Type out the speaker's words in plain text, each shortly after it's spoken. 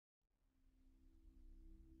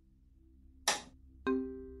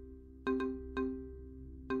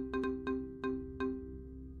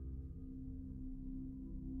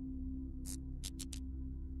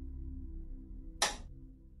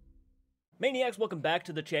Maniacs, welcome back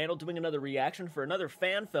to the channel, doing another reaction for another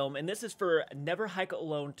fan film, and this is for Never Hike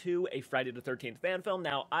Alone 2, a Friday the 13th fan film.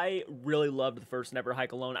 Now, I really loved the first Never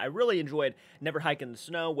Hike Alone. I really enjoyed Never Hike in the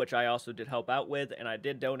Snow, which I also did help out with, and I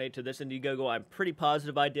did donate to this Indiegogo. I'm pretty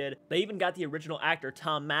positive I did. They even got the original actor,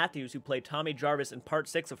 Tom Matthews, who played Tommy Jarvis in Part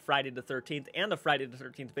 6 of Friday the 13th and the Friday the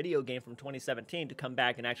 13th video game from 2017 to come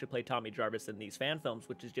back and actually play Tommy Jarvis in these fan films,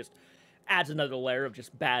 which is just adds another layer of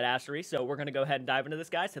just badassery. So we're going to go ahead and dive into this,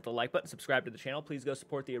 guys. Hit the like button, subscribe to the channel. Please go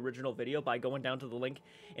support the original video by going down to the link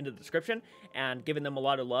into the description and giving them a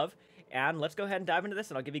lot of love. And let's go ahead and dive into this,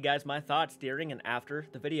 and I'll give you guys my thoughts during and after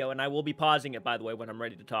the video. And I will be pausing it, by the way, when I'm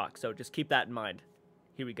ready to talk. So just keep that in mind.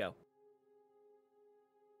 Here we go.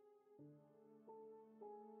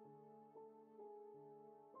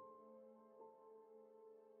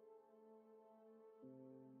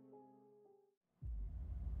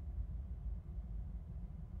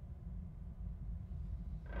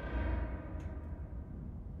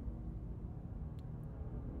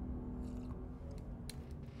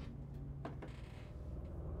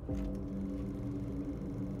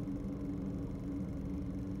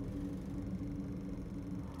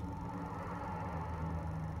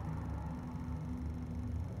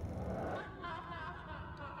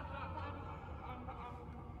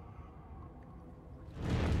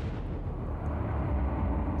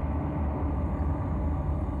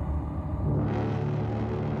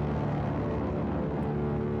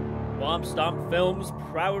 Womp Stomp Films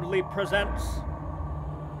proudly presents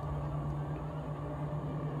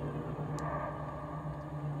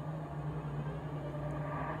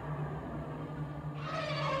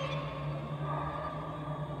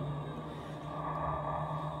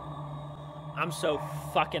I'm so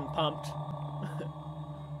fucking pumped.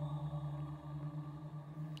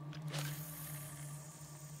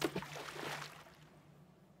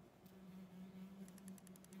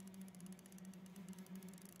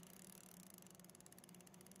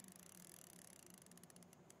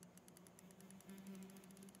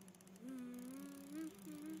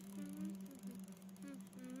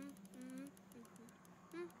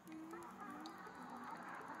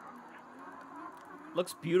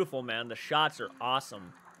 Looks beautiful, man. The shots are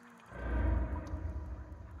awesome.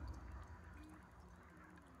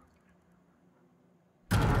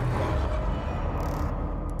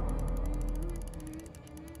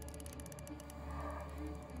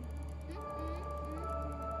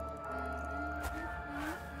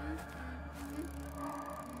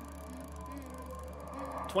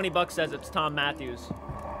 $20 says it's Tom Matthews.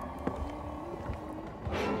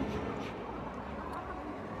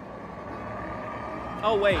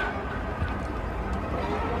 Oh, wait.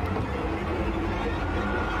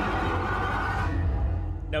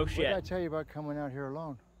 No shit. What did I tell you about coming out here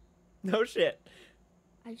alone? No shit.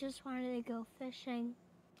 I just wanted to go fishing.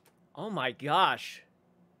 Oh my gosh.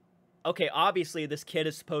 Okay, obviously this kid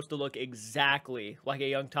is supposed to look exactly like a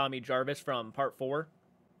young Tommy Jarvis from Part 4.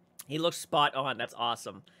 He looks spot on. That's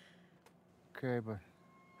awesome. Okay, but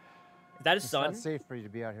Is that his it's son? not safe for you to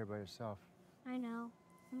be out here by yourself. I know.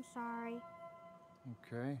 I'm sorry.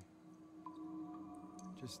 Okay.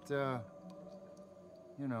 Just,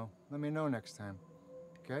 you know, let me know next time.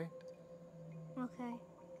 Okay? Okay.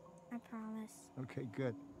 I promise. Okay,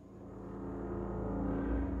 good.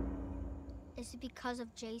 Is it because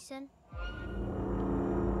of Jason?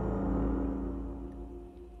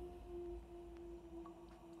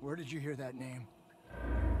 Where did you hear that name?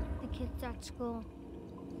 The kids at school.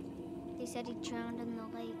 They said he drowned in the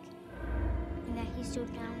lake. And that he's still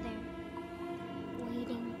down there.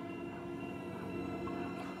 Waiting.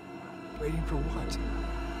 Waiting for what?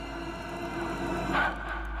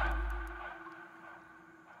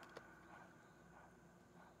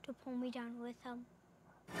 To pull me down with him.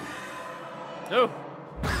 Oh,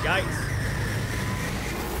 yikes.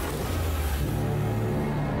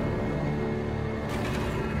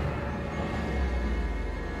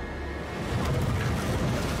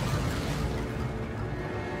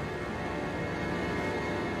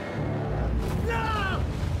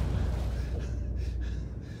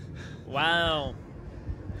 Wow.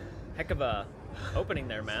 Heck of a opening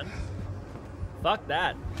there, man. Fuck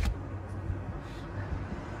that.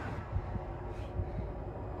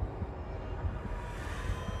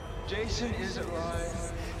 Jason isn't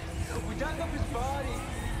alive. We dug up his body.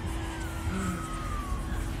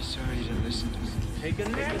 Sorry you didn't listen to me. Take a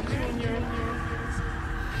nap, Junior.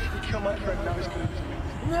 You killed my friend, now he's good.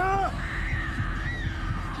 No!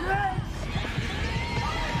 Yes!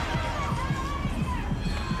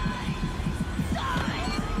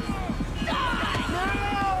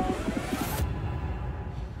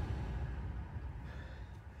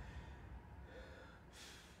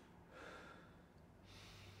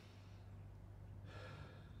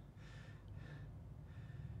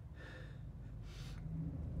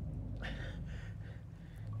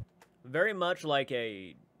 Very much like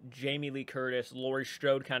a Jamie Lee Curtis, Laurie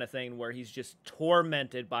Strode kind of thing, where he's just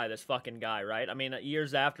tormented by this fucking guy, right? I mean,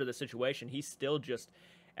 years after the situation, he's still just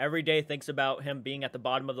every day thinks about him being at the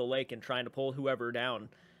bottom of the lake and trying to pull whoever down.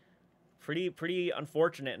 Pretty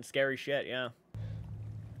unfortunate and scary shit, yeah.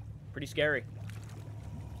 Pretty scary.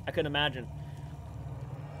 I couldn't imagine.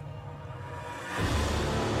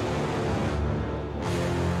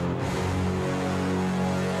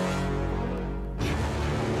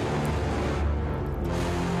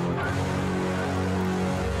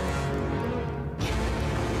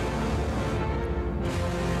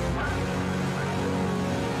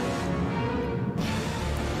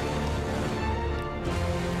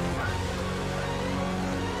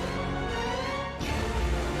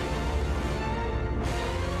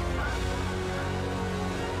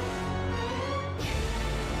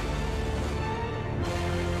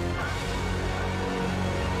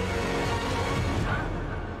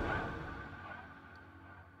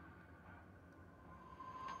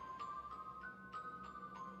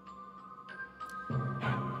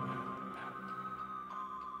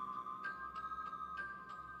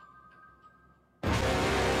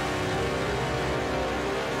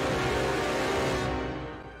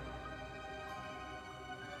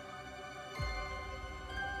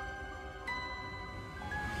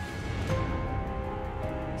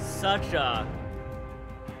 Such a...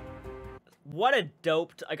 What a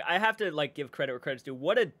dope... Like, I have to, like, give credit where credit's due.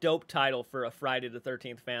 What a dope title for a Friday the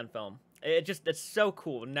 13th fan film. It's so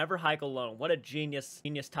cool. Never Hike Alone. What a genius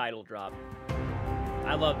title drop.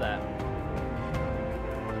 I love that.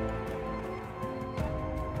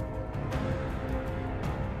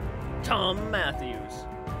 Tom Matthews.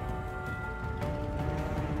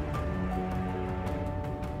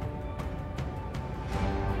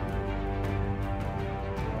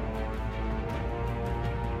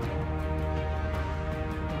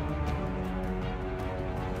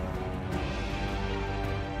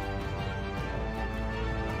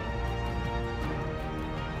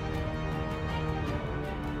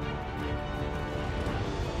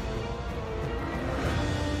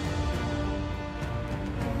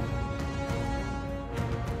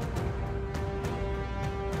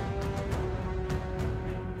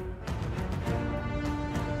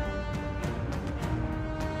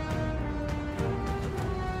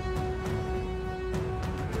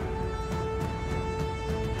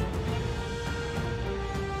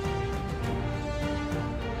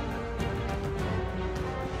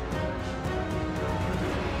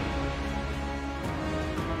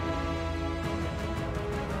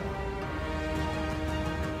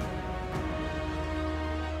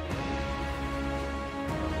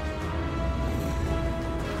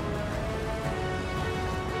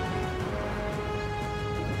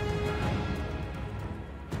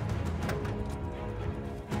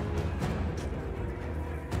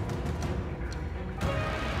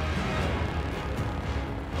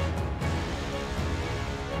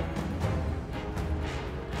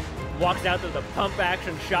 Walks out to the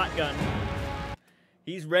pump-action shotgun.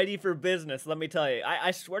 He's ready for business, let me tell you. I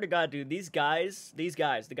swear to God, dude, these guys, the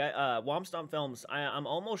guy, Womstomp Films, I'm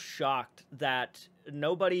almost shocked that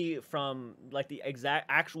nobody from, like, the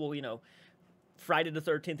actual, you know, Friday the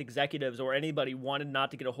 13th executives or anybody wanted not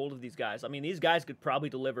to get a hold of these guys. I mean, these guys could probably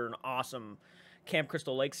deliver an awesome Camp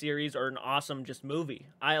Crystal Lake series or an awesome just movie.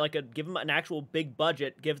 I like give them an actual big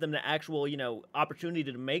budget, give them the actual, you know, opportunity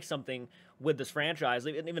to make something with this franchise,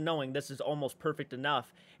 even knowing this is almost perfect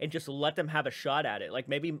enough, and just let them have a shot at it. Like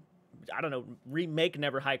maybe, I don't know, remake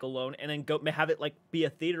Never Hike Alone and then go have it like be a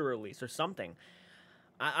theater release or something.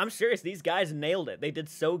 I'm serious, these guys nailed it. They did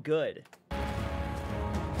so good.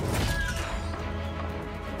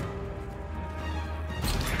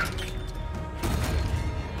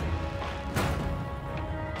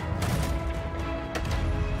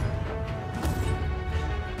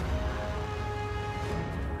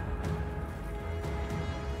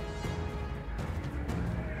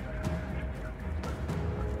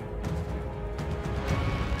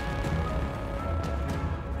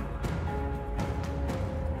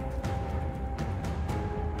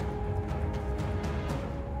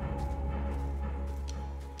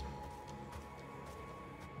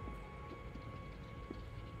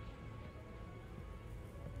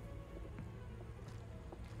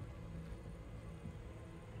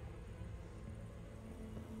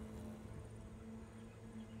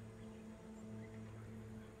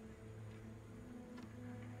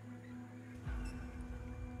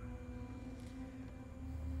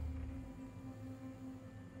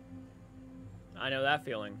 I know that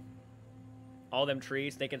feeling. All them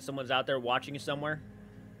trees, thinking someone's out there watching you somewhere.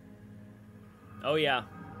 Oh, yeah.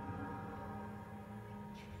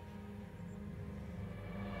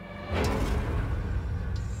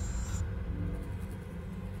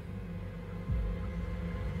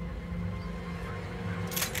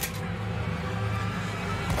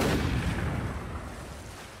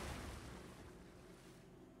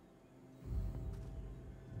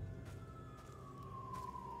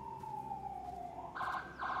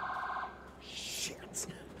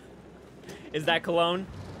 Is that cologne?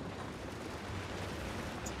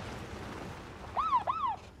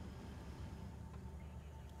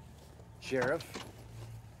 Sheriff?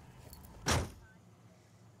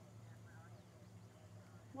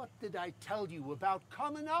 What did I tell you about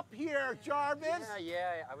coming up here, Jarvis?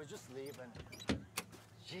 Yeah, I was just leaving.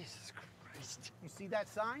 Jesus Christ. You see that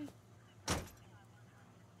sign?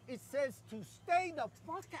 It says to stay the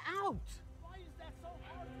fuck out. Why is that so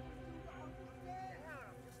hard for you to understand?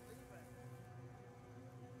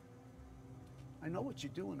 I know what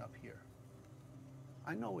you're doing up here.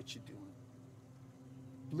 I know what you're doing.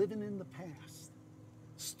 Living in the past,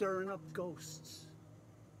 stirring up ghosts.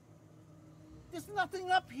 There's nothing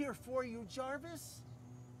up here for you, Jarvis.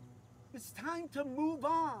 It's time to move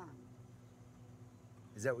on.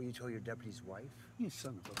 Is that what you told your deputy's wife? You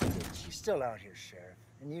son of a bitch. She's still out here, Sheriff,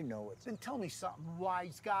 and you know it. Then tell me something,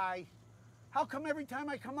 wise guy. How come every time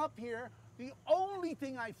I come up here, the only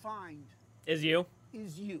thing I find Is you?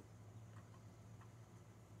 is you?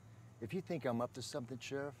 If you think I'm up to something,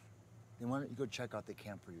 Sheriff, then why don't you go check out the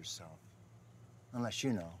camp for yourself? Unless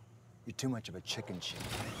you know, you're too much of a chicken shit.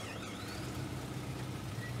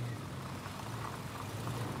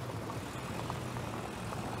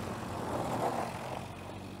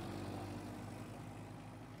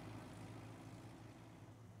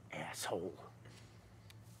 Asshole.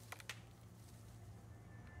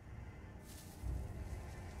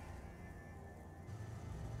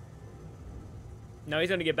 No, he's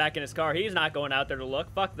gonna get back in his car. He's not going out there to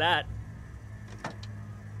look. Fuck that.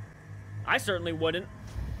 I certainly wouldn't.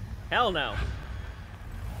 Hell no.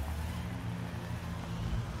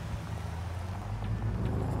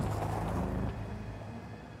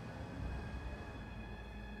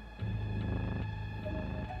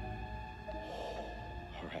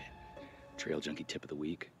 All right, trail junkie tip of the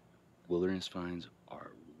week. Wilderness finds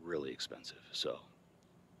are really expensive, so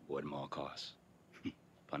avoid them all costs.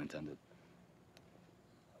 Pun intended.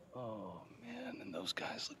 Oh man, and those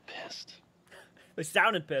guys look pissed. They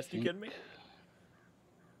sounded pissed. You kidding me?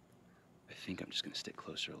 I think I'm just gonna stick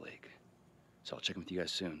closer to the lake. So I'll check in with you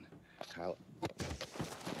guys soon. Kyle.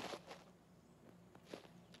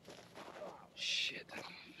 Shit.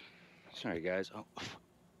 Sorry, guys. Oh.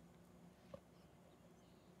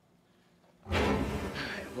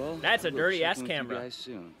 Well, That's a we'll dirty check ass in with you camera. guys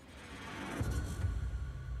soon.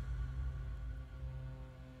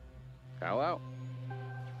 Kyle out.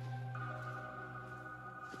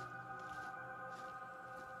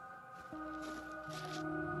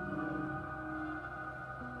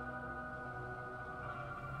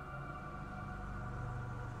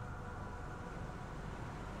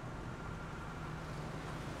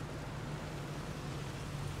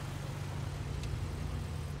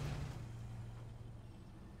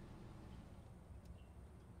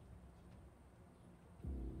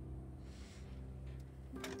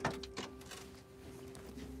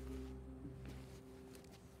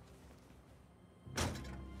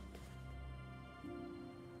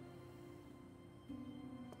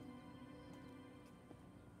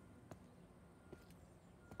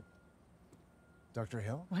 Dr.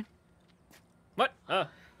 Hill? What? What?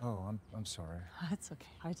 Oh, I'm sorry. That's okay.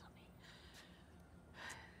 Hi, Tommy.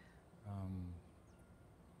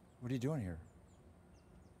 What are you doing here?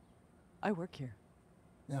 I work here.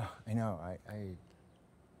 No, I know.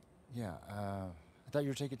 Yeah, I thought you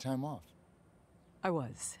were taking time off. I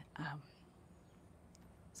was.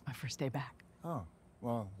 It's my first day back. Oh,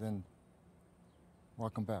 well, then,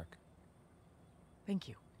 welcome back. Thank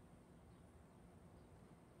you.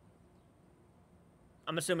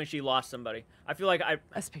 I'm assuming she lost somebody. I feel like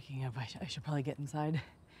Speaking of, I should probably get inside.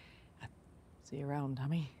 See you around,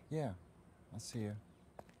 Tommy. Yeah, I'll see you.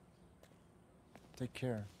 Take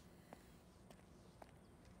care.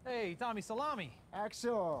 Hey, Tommy Salami.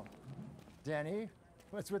 Axel! Danny,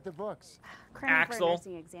 what's with the books? Cramming for Axel. a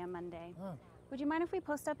nursing exam Monday. Oh, Would you mind if we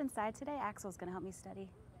post up inside today? Axel's gonna help me study.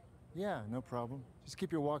 yeah, no problem. Just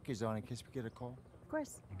keep your walkies on in case we get a call. Of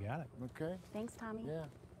course. You got it. Okay? Thanks, Tommy. Yeah.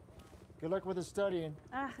 Good luck with the studying.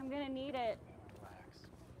 I'm gonna need it. Relax.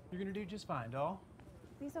 You're gonna do just fine, doll.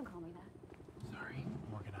 Please don't call me that. Sorry.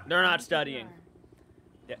 I'm working on it. they're not I think you studying. are.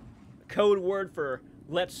 Yeah. Code word for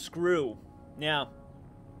let's screw. Yeah.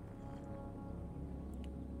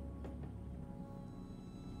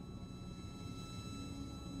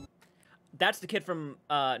 That's the kid from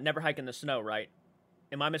Never Hike in the Snow, right?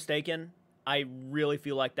 Am I mistaken? I really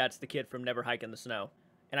feel like that's the kid from Never Hike in the Snow.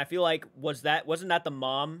 And I feel like wasn't that the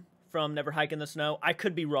mom from Never Hike in the Snow? I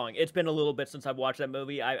could be wrong. It's been a little bit since I've watched that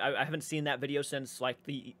movie. I haven't seen that video since like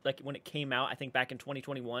when it came out, I think back in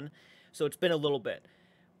 2021. So it's been a little bit.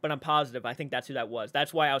 But I'm positive. I think that's who that was.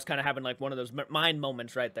 That's why I was kind of having like one of those mind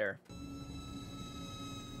moments right there.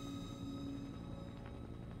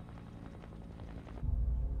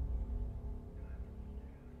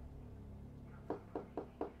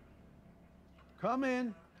 Come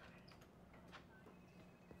in.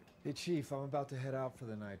 Hey, Chief, I'm about to head out for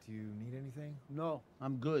the night. Do you need anything? No,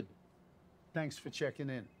 I'm good. Thanks for checking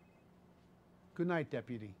in. Good night,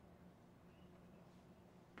 Deputy.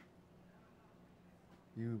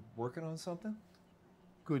 You working on something?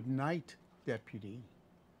 Good night, Deputy.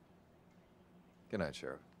 Good night,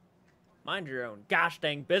 Sheriff. Mind your own gosh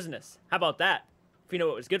dang business. How about that? If you know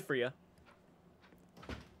what was good for you.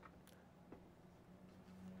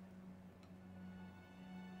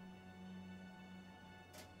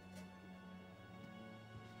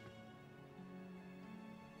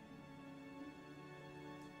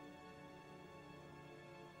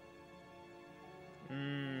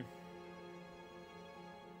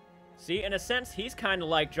 See, in a sense, he's kind of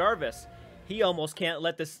like Jarvis. He almost can't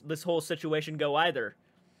let this whole situation go either.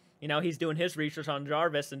 You know, he's doing his research on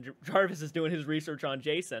Jarvis, and Jarvis is doing his research on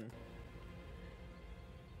Jason.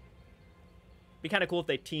 Be kind of cool if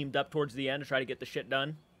they teamed up towards the end to try to get the shit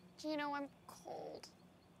done. Gino, I'm cold.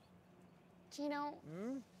 Gino.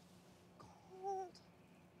 Cold.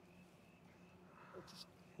 Just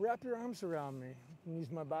wrap your arms around me and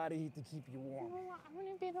use my body heat to keep you warm. No, I want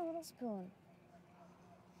to be the little spoon.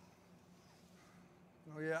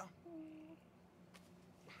 Oh, yeah?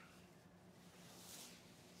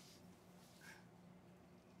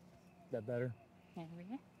 That better? There we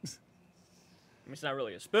go. I mean, it's not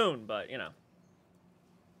really a spoon, but, you know.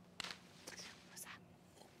 What's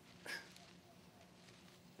that?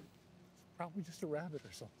 Probably just a rabbit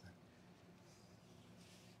or something.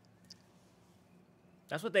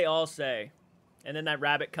 That's what they all say. And then that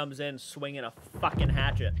rabbit comes in swinging a fucking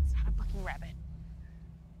hatchet. It's not a fucking rabbit.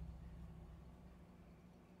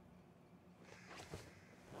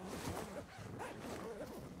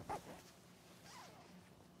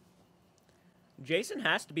 Jason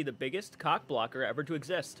has to be the biggest cock blocker ever to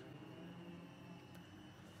exist.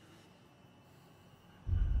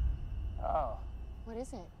 Oh, What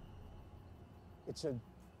is it? it's a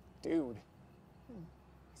dude.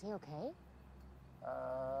 Is he okay?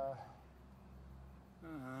 I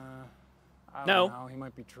No. don't know. He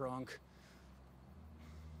might be drunk.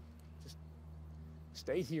 Just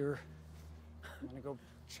stay here. I'm gonna go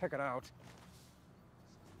check it out.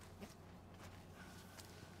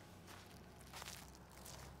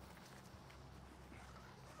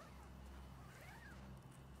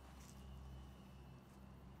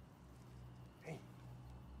 Hey,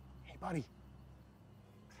 buddy.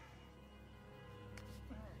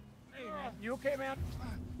 Hey, man. You okay, man?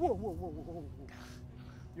 Whoa, whoa, whoa, whoa, whoa.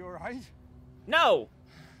 You all right? No!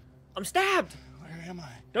 I'm stabbed! Where am I?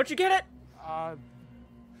 Don't you get it?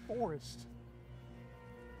 Forest.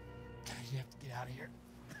 You have to get out of here.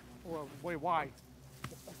 Well, wait, why?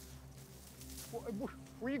 Where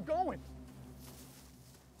are you going?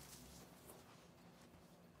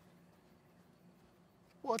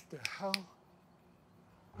 What the hell?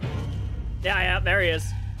 Yeah, there he is.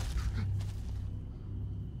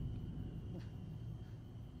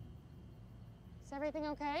 Is everything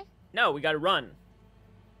okay? No, we gotta run.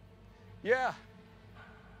 Yeah.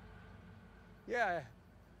 Yeah,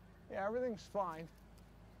 everything's fine.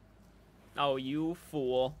 Oh, you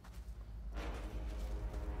fool.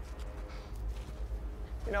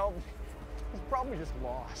 You know, he's probably just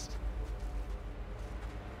lost.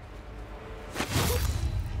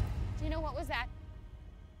 Gino, what was that?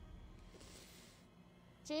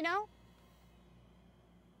 Gino? I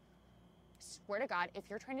swear to God, if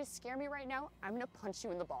you're trying to scare me right now, I'm gonna punch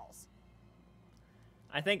you in the balls.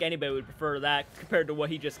 I think anybody would prefer that compared to what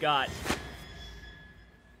he just got.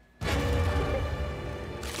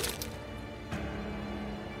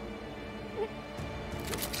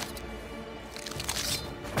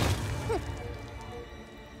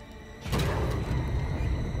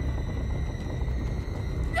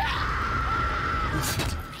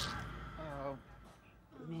 Oh,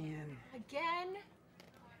 man. Again?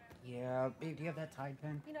 Yeah, babe, do you have that Tide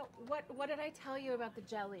pen? You know, what did I tell you about the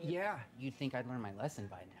jelly? Yeah, you'd think I'd learn my lesson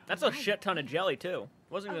by now. That's a shit ton of jelly, too.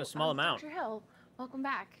 It wasn't even a small amount. Dr. Hill, welcome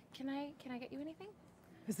back. Can I get you anything?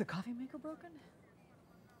 Is the coffee maker broken?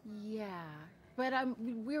 Yeah, but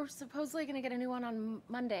we were supposedly gonna get a new one on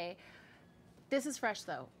Monday. This is fresh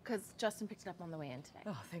though, because Justin picked it up on the way in today.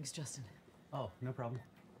 Oh, thanks, Justin. Oh, no problem.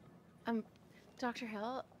 Dr.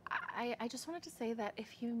 Hill, I just wanted to say that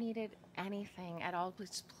if you needed anything at all,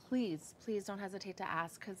 please don't hesitate to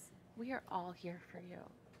ask, because we are all here for you.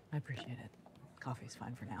 I appreciate it. Coffee's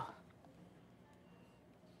fine for now.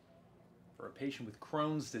 For a patient with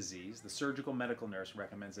Crohn's disease, the surgical medical nurse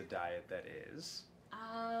recommends a diet that is...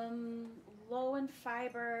 Low in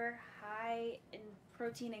fiber, high in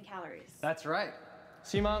protein and calories. That's right.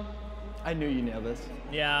 See, Mom? I knew you nailed this.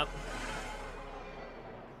 Yeah.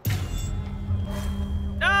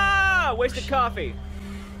 wasted coffee.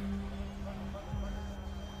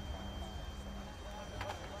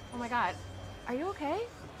 Oh my God, are you okay?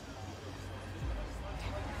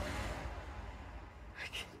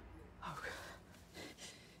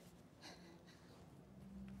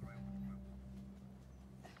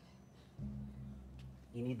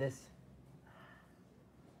 You need this?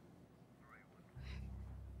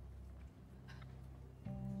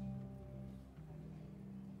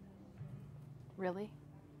 Really?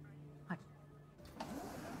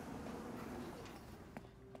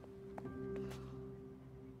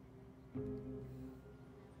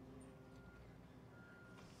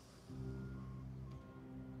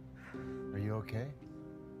 Are you okay?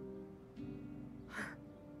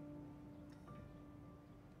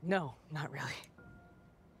 No, not really.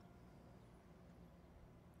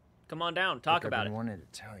 Come on down, talk Look, about I've been it. wanting to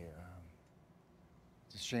tell you.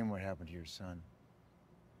 It's a shame what happened to your son.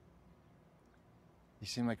 He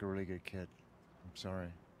seemed like a really good kid. I'm sorry.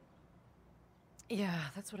 Yeah,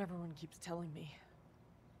 that's what everyone keeps telling me.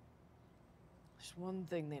 There's one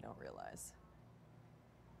thing they don't realize.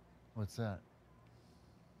 What's that?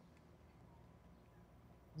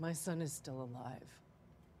 My son is still alive.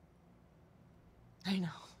 I know.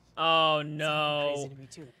 Oh Sounded no. crazy to me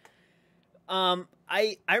too.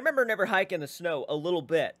 I remember Never Hike in the Snow a little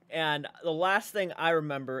bit, and the last thing I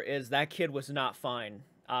remember is that kid was not fine.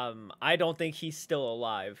 I don't think he's still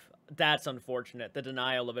alive. That's unfortunate, the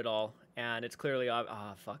denial of it all, and it's clearly,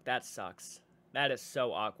 fuck, that sucks. That is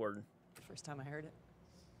so awkward. The first time I heard it.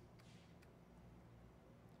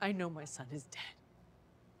 I know my son is dead.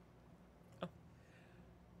 Oh.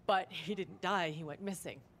 But he didn't die, he went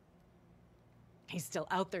missing. He's still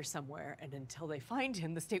out there somewhere, and until they find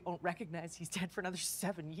him, the state won't recognize he's dead for another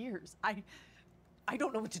 7 years. I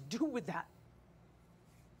don't know what to do with that.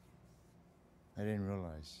 I didn't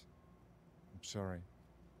realize. I'm sorry.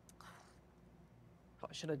 Oh,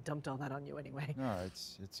 I should have dumped all that on you anyway. No,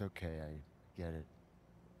 it's okay. I get it.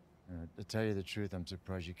 To tell you the truth, I'm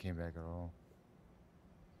surprised you came back at all.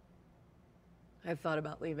 I've thought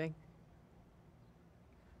about leaving.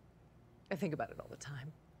 I think about it all the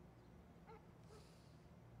time.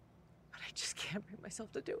 But I just can't bring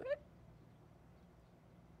myself to do it.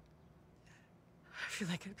 I feel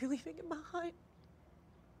like I'd be leaving him behind.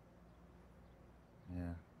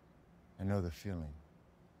 Yeah, I know the feeling.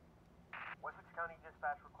 Wessex County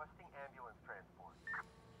Dispatch requesting ambulance transport.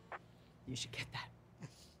 You should get that.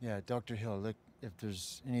 Yeah, Dr. Hill, look, if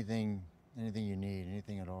there's anything you need,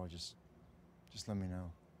 anything at all, just let me know.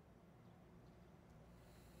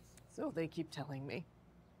 So they keep telling me.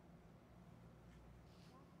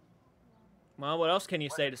 Well, what else can you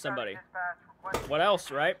say to somebody? What else,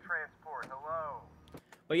 right?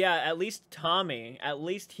 But yeah, at least Tommy, at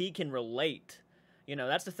least he can relate. You know,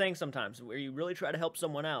 that's the thing sometimes, where you really try to help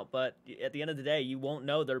someone out, but at the end of the day, you won't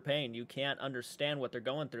know their pain. You can't understand what they're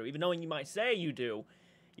going through. Even though you might say you do,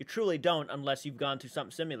 you truly don't unless you've gone through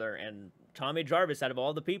something similar. And Tommy Jarvis, out of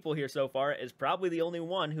all the people here so far, is probably the only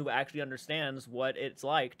one who actually understands what it's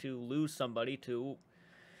like to lose somebody to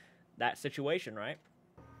that situation, right?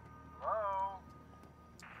 Hello?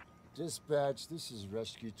 Dispatch, this is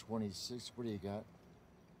Rescue 26. What do you got?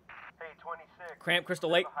 Hey, 26. Cramp Crystal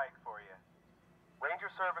Lake. A hike for you.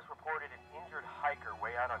 Ranger service reported an injured hiker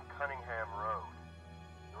way out on Cunningham Road.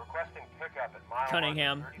 They're requesting pickup at mile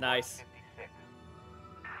Cunningham, nice.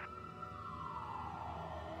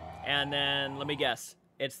 And then, let me guess,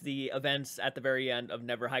 it's the events at the very end of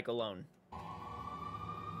Never Hike Alone.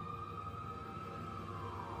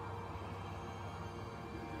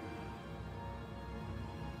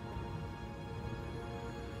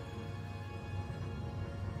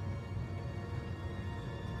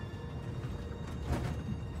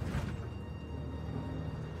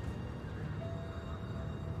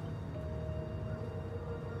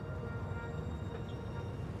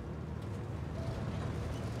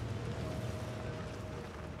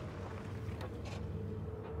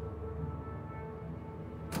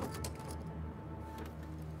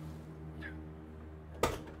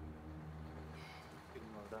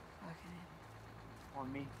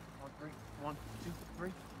 On me. On three. 1, 2,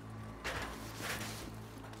 3.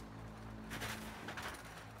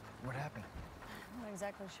 What happened? I'm not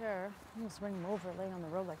exactly sure. I'm just running him over laying on the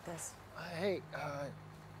road like this. Hey,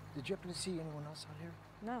 did you happen to see anyone else out here?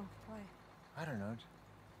 No, why? I don't know.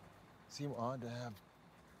 Seem odd to have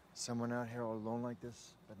someone out here all alone like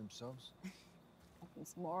this by themselves?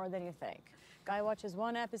 It's more than you think. Guy watches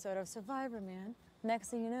one episode of Survivor, man. Next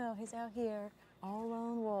thing you know, he's out here, all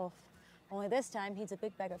lone wolf. Only this time, he's a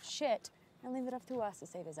big bag of shit and leave it up to us to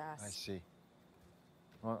save his ass. I see.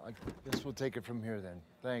 Well, I guess we'll take it from here then.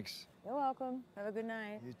 Thanks. You're welcome. Have a good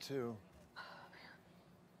night. You too.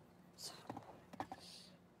 hurts.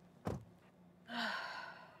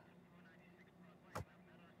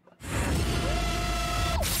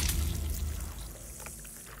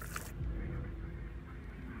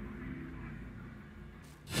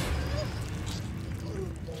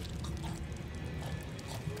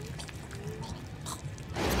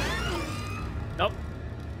 Nope.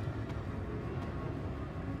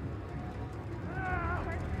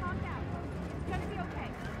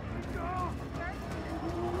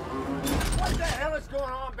 What the hell is going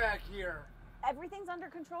on back here? Everything's under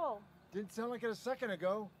control. Didn't sound like it a second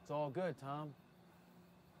ago. It's all good, Tom.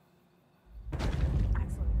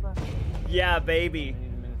 Excellent. Look. Yeah, baby. I need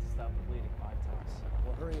a minute to stop the bleeding. 5 times.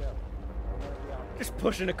 Well, hurry up. I wanna be out. Just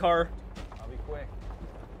pushing a car. I'll be quick.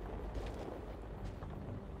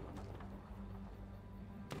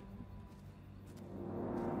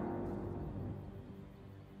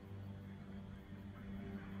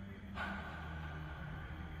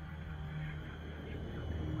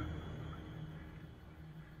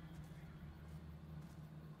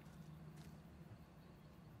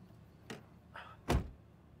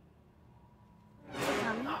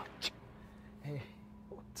 Hey,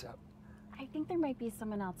 what's up? I think there might be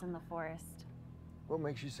someone else in the forest. What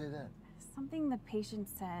makes you say that? Something the patient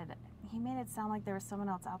said. He made it sound like there was someone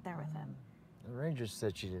else out there with him. The ranger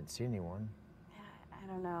said she didn't see anyone. I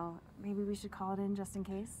don't know. Maybe we should call it in just in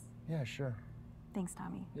case? Yeah, sure. Thanks,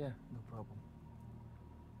 Tommy. Yeah, no problem.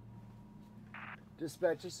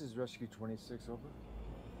 Dispatch, this is Rescue 26, over.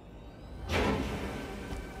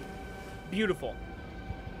 Beautiful.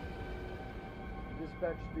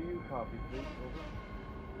 Dispatch, do you copy, please? Over.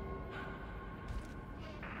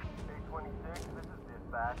 J26, this is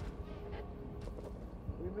dispatch.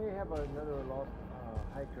 We may have another lost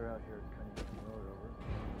hiker out here at Cunningham Road, over.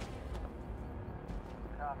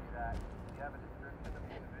 Copy that. Do you have a description of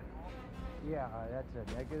the individual? Yeah, that's a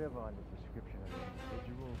negative on the description of the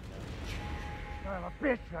individual. Son of a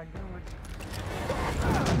bitch, I knew it.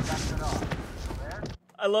 That's it off. There?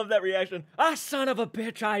 I love that reaction. Ah, son of a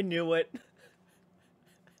bitch, I knew it.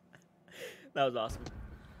 That was awesome.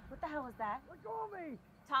 What the hell was that? Let go of me!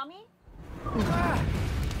 Tommy?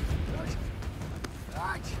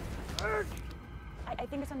 I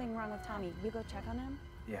think there's something wrong with Tommy. You go check on him?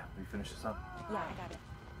 Yeah, we finish this up. Yeah, I got it.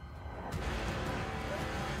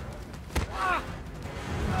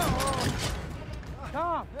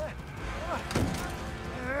 Tom! Hey!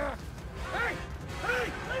 Hey!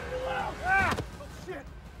 Leave me alone! Ah! Oh, shit!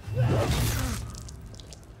 No.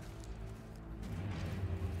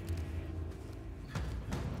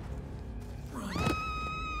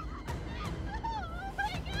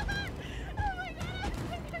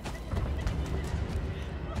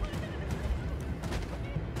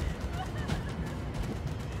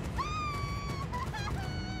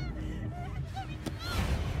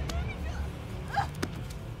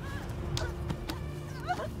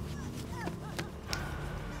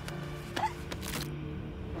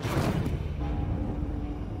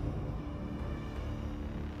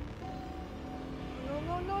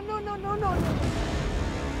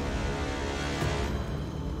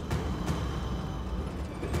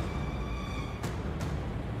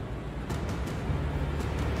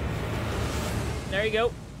 There you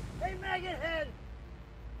go. Hey, maggot head!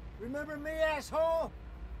 Remember me, asshole?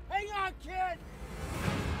 Hang on, kid!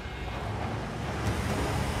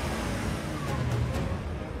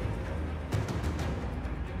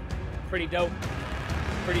 Pretty dope.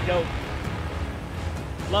 Pretty dope.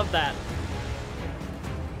 Love that.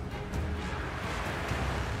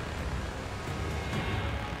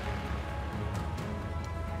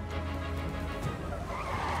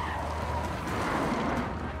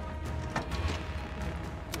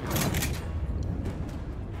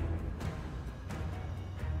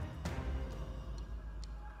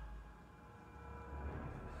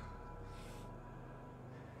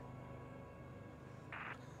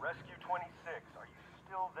 Rescue 26, are you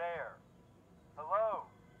still there? Hello?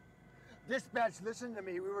 Dispatch, listen to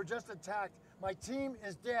me. We were just attacked. My team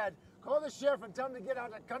is dead. Call the sheriff and tell him to get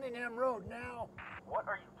out to Cunningham Road now. What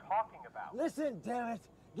are you talking about? Listen, damn it.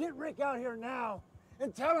 Get Rick out here now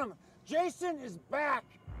and tell him Jason is back.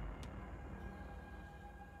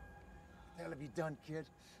 What the hell have you done, kid?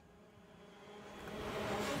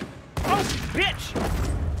 Oh, bitch!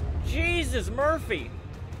 Jesus, Murphy.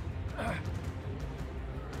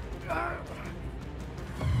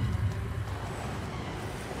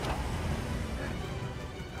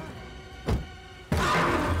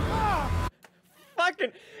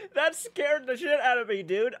 Fucking, that scared the shit out of me,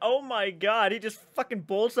 dude. Oh my god, he just fucking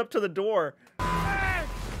bolts up to the door.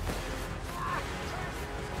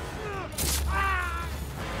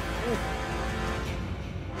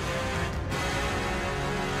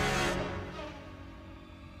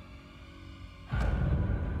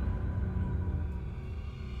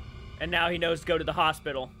 And now he knows to go to the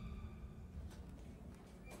hospital.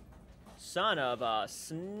 Son of a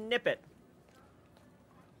snippet.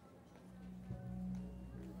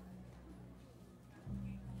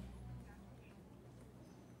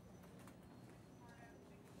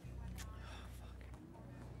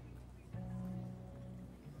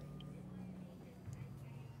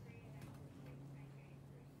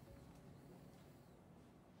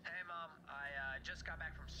 Just got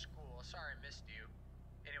back from school. Sorry I missed you.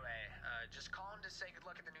 Anyway, just calling to say good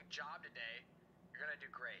luck at the new job today. You're gonna do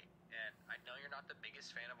great. And I know you're not the biggest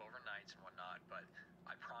fan of overnights and whatnot, but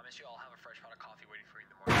I promise you I'll have a fresh pot of coffee waiting for you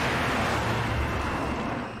in the morning.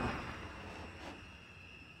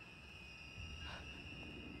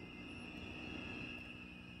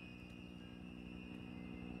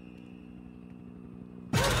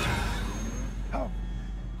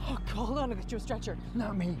 Oh, hold on, I'll get you a stretcher.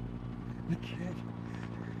 Not me. The kid.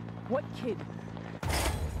 What kid?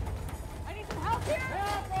 I need some help here!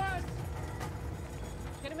 Help us!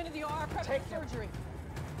 Get him into the OR, prep for surgery.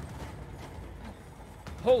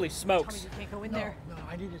 Holy Tommy, smokes. you can't go in there. No,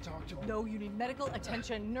 I need to talk to him. No, you need medical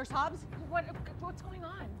attention. Nurse Hobbs? What's going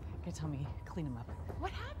on? Get Tommy, clean him up.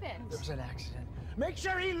 What happened? There was an accident. Make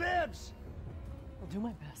sure he lives! I'll do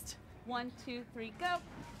my best. 1, 2, 3, go.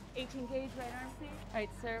 18 gauge, right arm clear. All right,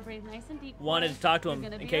 sir, breathe nice and deep. Wanted to talk to him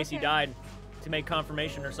You're gonna in be case he okay. died. To make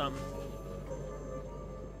confirmation or something.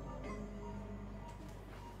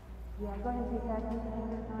 Yeah, go ahead and take that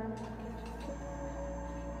arm.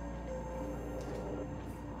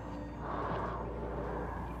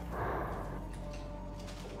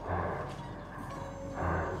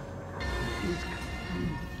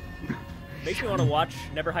 Makes me want to watch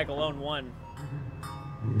Never Hike Alone 1.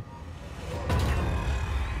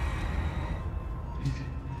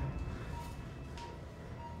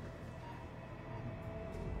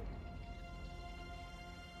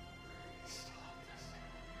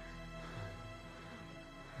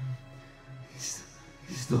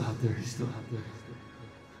 He's still out there. He's still out there.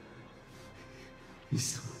 He's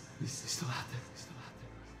still out there. He's still out there.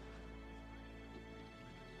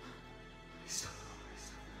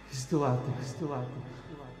 He's still out there. He's still out there.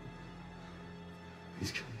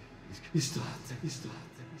 He's coming. He's still out there. He's still out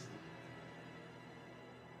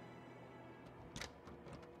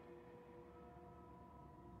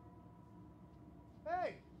there.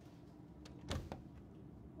 Hey!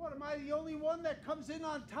 What, am I the only one that comes in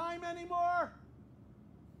on time anymore?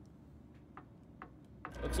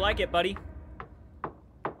 Looks like it, buddy.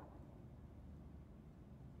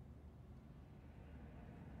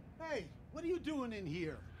 Hey, what are you doing in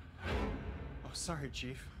here? Oh, sorry,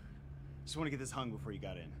 Chief. Just want to get this hung before you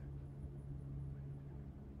got in.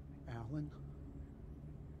 Alan?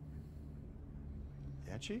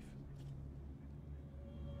 Yeah, Chief?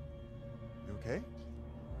 You okay?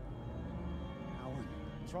 Alan.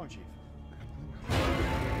 What's wrong, Chief?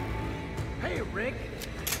 Hey, Rick!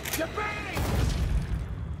 You bang!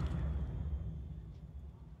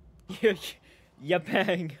 Ya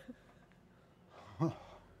bang.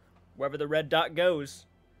 Wherever the red dot goes.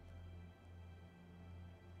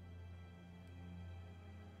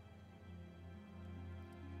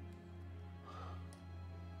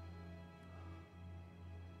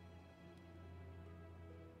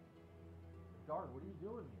 Guard, what are you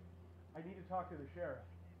doing here? I need to talk to the sheriff.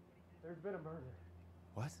 There's been a murder.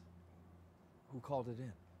 What? Who called it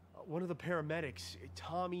in? One of the paramedics,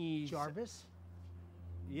 Tommy... Jarvis?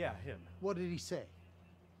 Yeah, him. What did he say?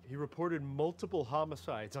 He reported multiple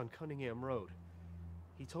homicides on Cunningham Road.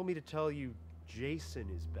 He told me to tell you Jason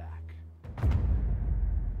is back.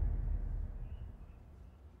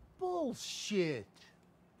 Bullshit!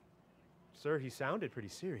 Sir, he sounded pretty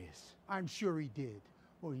serious. I'm sure he did.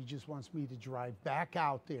 Or he just wants me to drive back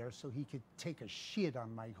out there so he could take a shit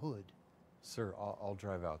on my hood. Sir, I'll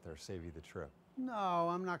drive out there, save you the trip. No,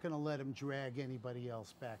 I'm not going to let him drag anybody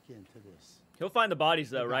else back into this. He'll find the bodies,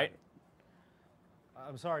 though, right?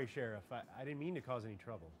 I'm sorry, Sheriff. I didn't mean to cause any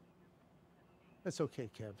trouble. That's okay,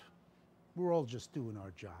 Kev. We're all just doing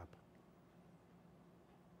our job.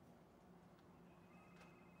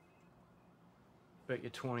 Bet you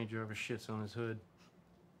 20 drove a shits on his hood.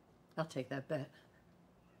 I'll take that bet.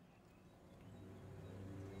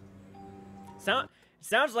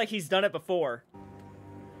 Sounds like he's done it before.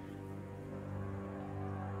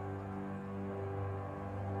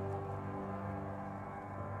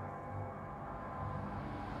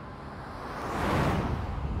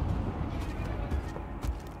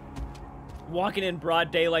 Walking in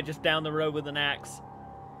broad daylight just down the road with an axe.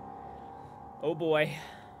 Oh boy.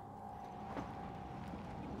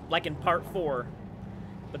 Like in part 4.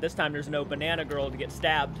 But this time there's no banana girl to get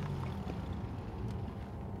stabbed.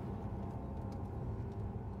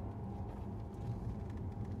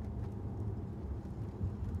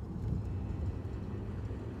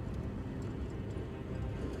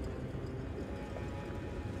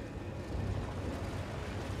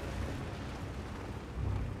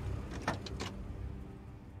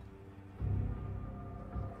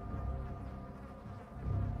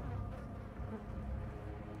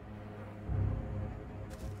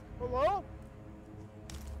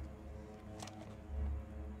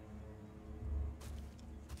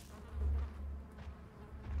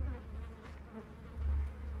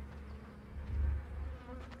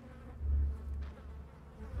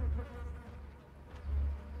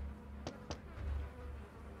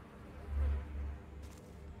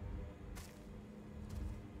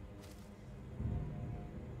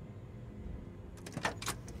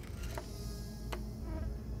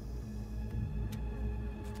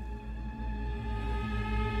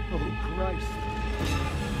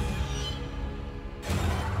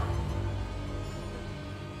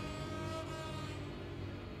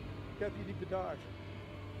 Deputy Bedard.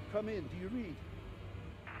 Come in. Do you read?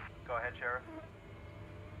 Go ahead, Sheriff.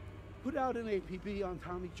 Put out an APB on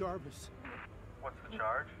Tommy Jarvis. What's the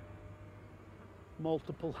charge?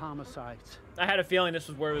 Multiple homicides. I had a feeling this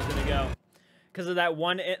was where it was gonna go, because of that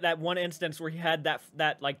one instance where he had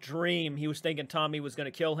that like dream. He was thinking Tommy was gonna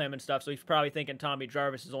kill him and stuff, so he's probably thinking Tommy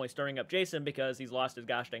Jarvis is only stirring up Jason because he's lost his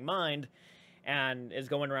gosh dang mind, and is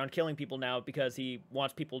going around killing people now because he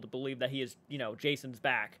wants people to believe that he is, you know, Jason's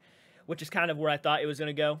back, which is kind of where I thought it was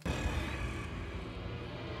gonna go.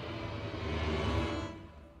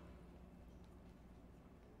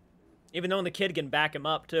 Even though the kid can back him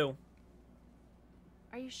up too.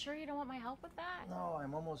 Are you sure you don't want my help with that? No,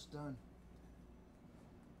 I'm almost done.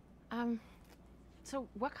 So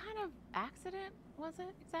what kind of accident was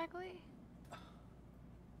it exactly?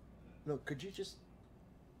 Look, could you just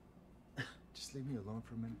leave me alone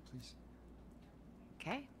for a minute, please?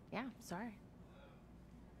 Okay, yeah, sorry.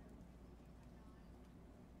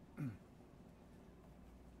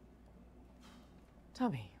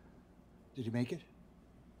 Tommy, Did you make it?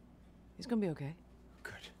 he's gonna be okay.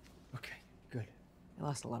 Good. Okay, good. He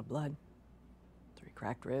lost a lot of blood. 3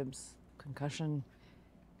 cracked ribs, concussion.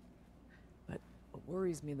 But what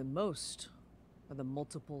worries me the most are the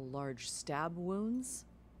multiple large stab wounds.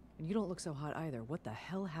 And you don't look so hot either. What the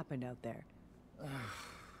hell happened out there?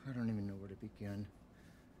 I don't even know where to begin.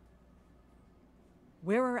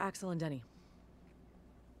 Where are Axel and Denny?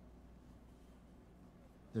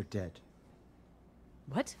 They're dead.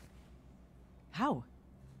 What? How?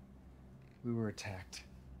 We were attacked.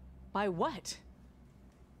 By what?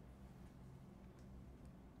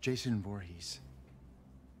 Jason Voorhees.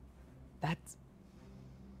 That's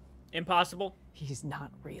impossible. He's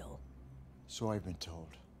not real. So I've been told.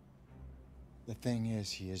 The thing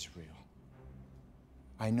is, he is real.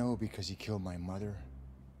 I know because he killed my mother,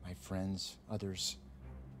 my friends, others.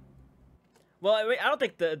 Well, I don't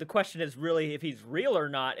think the question is really if he's real or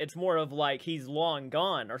not. It's more of like he's long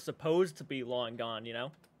gone, or supposed to be long gone, you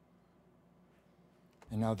know?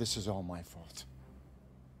 And now this is all my fault.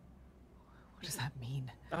 What does that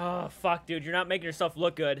mean? Oh, fuck, dude. You're not making yourself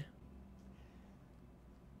look good.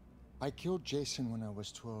 I killed Jason when I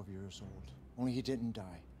was 12 years old. Only he didn't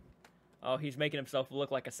die. Oh, he's making himself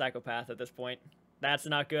look like a psychopath at this point. That's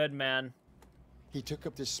not good, man. He took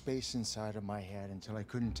up this space inside of my head until I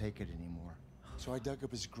couldn't take it anymore. So I dug up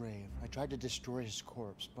his grave. I tried to destroy his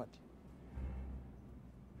corpse, but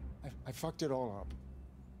I fucked it all up.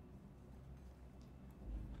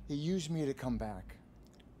 He used me to come back.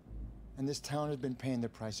 And this town has been paying the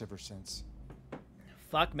price ever since.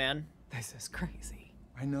 Fuck, man. This is crazy.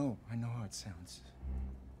 I know how it sounds.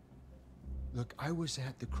 Look, I was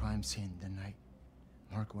at the crime scene the night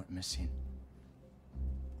Mark went missing.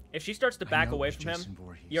 If she starts to back away from him,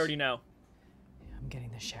 you already know. Yeah, I'm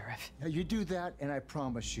getting the sheriff. Yeah, you do that, and I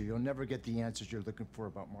promise you'll never get the answers you're looking for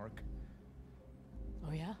about Mark.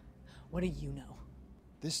 Oh, yeah? What do you know?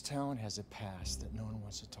 This town has a past that no one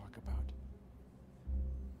wants to talk about.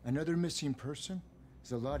 Another missing person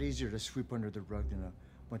is a lot easier to sweep under the rug than a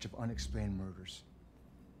bunch of unexplained murders.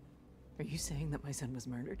 Are you saying that my son was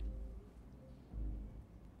murdered?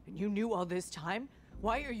 And you knew all this time?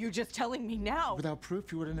 Why are you just telling me now? Without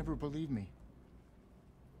proof, you would have never believed me.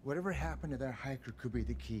 Whatever happened to that hiker could be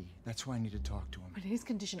the key. That's why I need to talk to him. But in his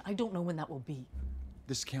condition, I don't know when that will be.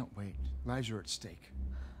 This can't wait. Lives are at stake.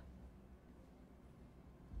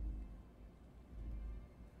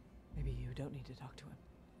 Maybe you don't need to talk to him.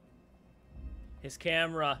 His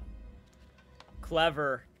camera.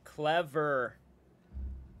 Clever. Clever.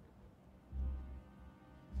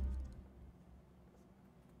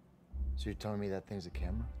 So you're telling me that thing's a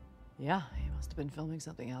camera? Yeah, he must have been filming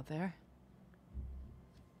something out there.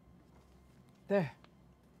 There.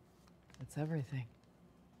 That's everything.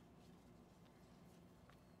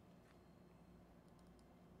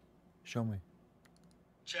 Show me.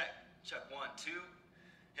 Check 1, 2.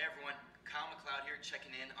 Hey everyone, Kyle McLeod here,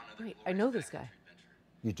 checking in on another. Wait, I know this guy.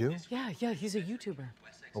 You do? Yeah, he's a YouTuber.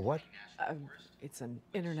 A what? It's an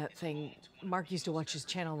internet thing. Mark used to watch his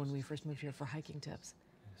channel when we first moved here for hiking tips.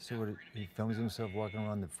 So what, he films himself walking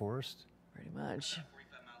around the forest? Pretty much.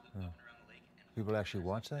 Oh. People actually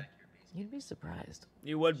watch that? You'd be surprised.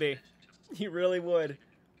 You would be. You really would.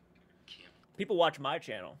 People watch my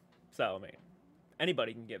channel, so, I mean,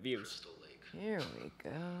 anybody can get views. Here we go.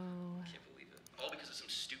 Can't believe it. All because of some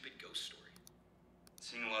stupid ghost story.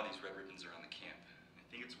 Seeing a lot of these red ribbons around the camp. I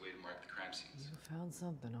think it's a way to mark the crime scenes. You found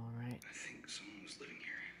something, all right. I think someone was living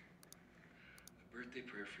here. A birthday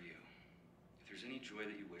prayer for you. If there's any joy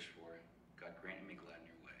that you wish for, God grant and may gladden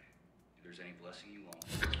your way. If there's any blessing you long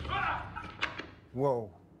for.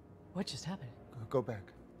 Whoa. What just happened? Go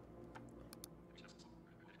back.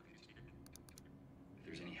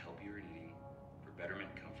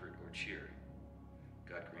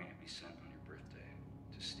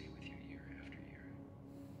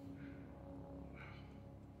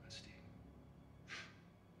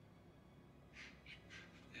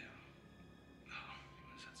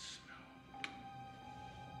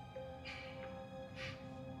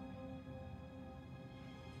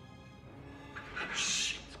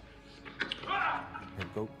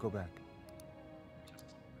 Go back.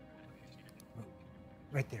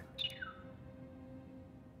 Right there.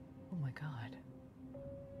 Oh my God.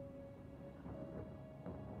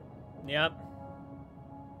 Yep.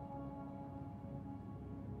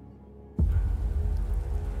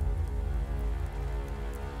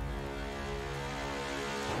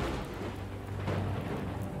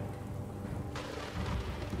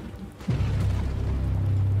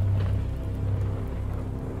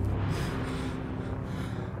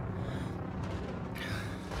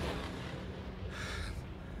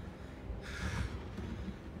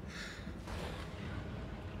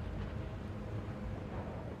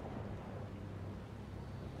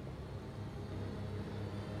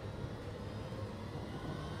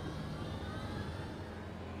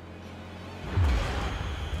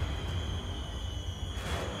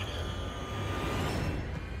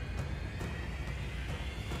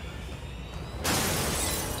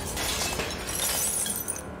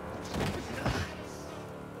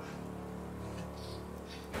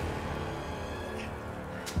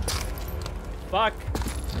 Fuck.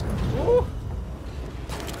 Woo.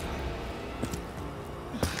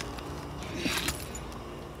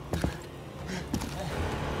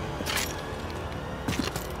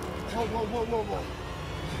 Whoa.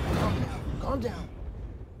 Calm down. Calm down.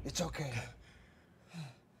 It's okay.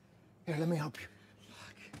 Here, let me help you.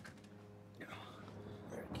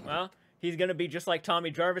 Well, he's gonna be just like Tommy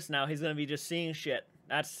Jarvis now. He's gonna be just seeing shit.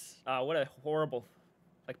 That's what a horrible,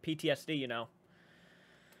 like PTSD, you know.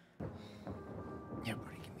 Here,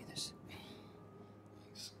 buddy, give me this.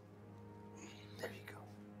 Thanks. There you go.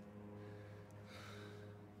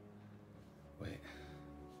 Wait.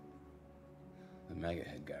 The maggot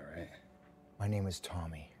head guy, right? My name is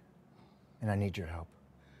Tommy, and I need your help.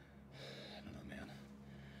 I don't know, man.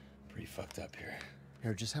 Pretty fucked up here.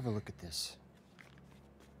 Here, just have a look at this.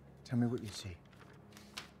 Tell me what you see.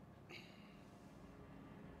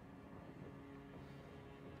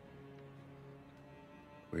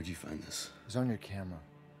 Where'd you find this? It's on your camera.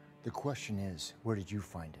 The question is, where did you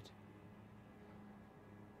find it?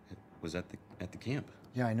 It was at the camp.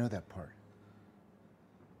 Yeah, I know that part.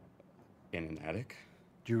 In an attic?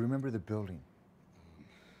 Do you remember the building?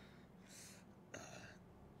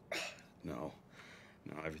 No.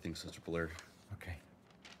 No, everything's such a blur. Okay.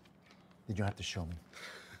 Then you'll have to show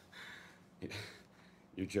me.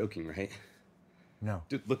 You're joking, right? No.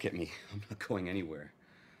 Dude, look at me. I'm not going anywhere.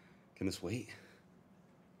 Can this wait?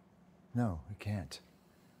 No, it can't.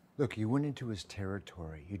 Look, you went into his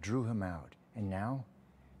territory. You drew him out. And now,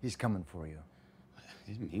 he's coming for you. I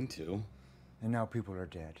didn't mean to. And now people are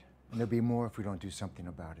dead. And there'll be more if we don't do something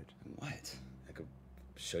about it. What? I could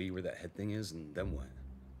show you where that head thing is, and then what?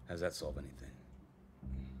 How does that solve anything?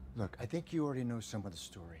 Look, I think you already know some of the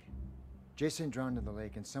story. Jason drowned in the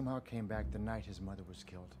lake and somehow came back the night his mother was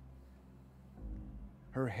killed.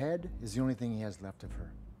 Her head is the only thing he has left of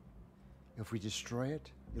her. If we destroy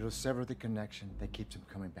it, it'll sever the connection that keeps him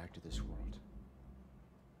coming back to this world.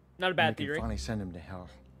 Not a bad and we theory. can finally send him to hell,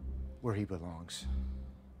 where he belongs.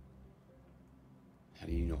 How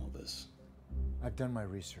do you know all this? I've done my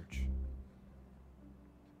research.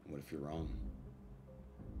 What if you're wrong?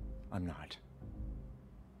 I'm not.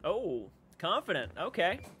 Oh, confident.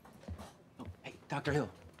 Okay. Oh, hey, Dr. Hill.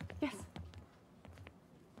 Yes.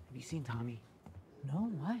 Have you seen Tommy? No,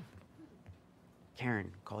 why?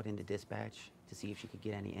 Karen called into dispatch to see if she could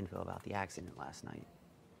get any info about the accident last night.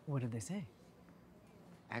 What did they say?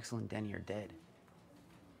 Axel and Denny are dead,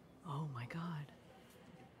 Oh my God.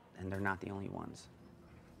 and they're not the only ones.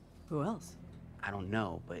 Who else? I don't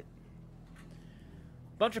know, but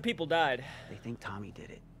Bunch of people died. they think Tommy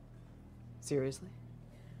did it. Seriously?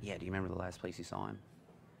 Yeah, do you remember the last place you saw him?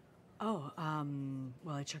 Oh,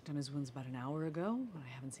 well, I checked on his wounds about an hour ago, and I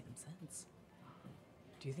haven't seen him since.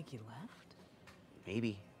 Do you think he left?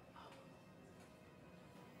 Maybe.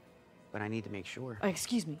 But I need to make sure.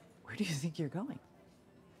 Excuse me, where do you think you're going?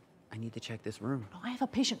 I need to check this room. Oh, I have a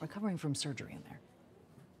patient recovering from surgery in there.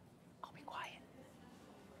 I'll be quiet.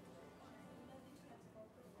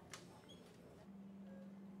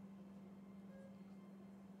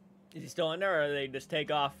 Is he still in there, or do they just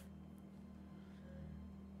take off?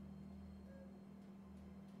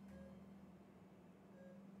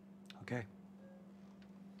 Okay.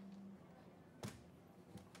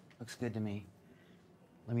 Looks good to me.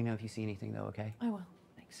 Let me know if you see anything, though, okay? I will.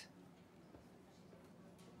 Thanks.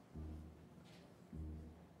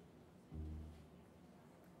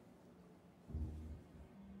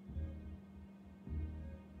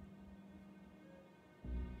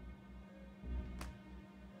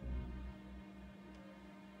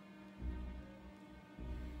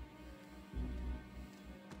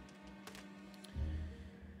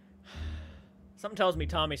 Something tells me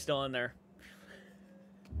Tommy's still in there.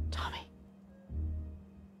 Tommy.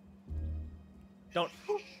 Don't.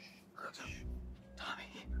 Tommy.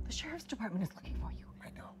 The sheriff's department is looking for you. I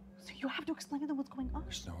know. So you have to explain to them what's going on.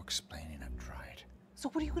 There's no explaining. I've tried. So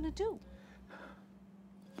what are you gonna do?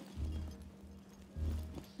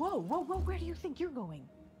 Whoa, whoa, whoa, where do you think you're going?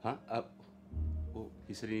 Huh? Well,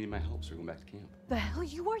 he said he needed my help, so we're going back to camp. The hell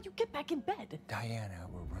you are? You get back in bed. Diana,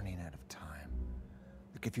 we're running out of time.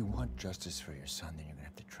 Look, if you want justice for your son, then you're gonna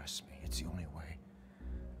have to trust me. It's the only way.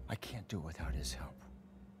 I can't do it without his help.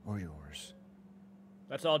 Or yours.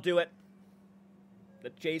 Let's all do it. The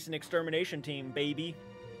Jason extermination team, baby.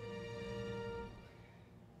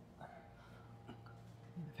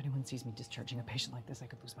 If anyone sees me discharging a patient like this, I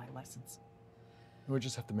could lose my license. We'll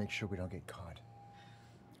just have to make sure we don't get caught.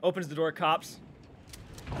 Opens the door, cops.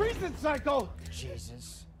 Freeze it, Psycho!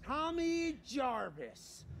 Jesus. Tommy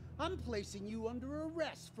Jarvis, I'm placing you under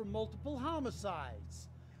arrest for multiple homicides.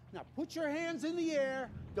 Now put your hands in the air.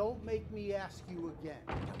 Don't make me ask you again.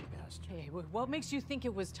 Hey, what makes you think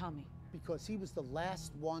it was Tommy? Because he was the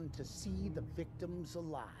last one to see the victims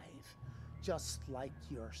alive. Just like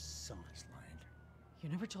your son. You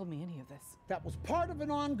never told me any of this. That was part of an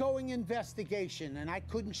ongoing investigation, and I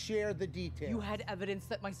couldn't share the details. You had evidence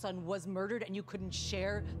that my son was murdered and you couldn't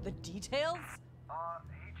share the details?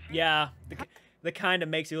 Yeah, the kind of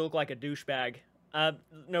makes you look like a douchebag.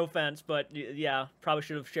 No offense, but yeah, probably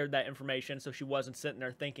should have shared that information so she wasn't sitting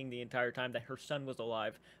there thinking the entire time that her son was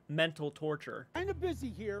alive. Mental torture. Kinda busy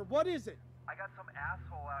here. What is it? I got some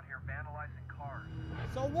asshole out here vandalizing cars.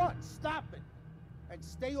 So what? Stop it. And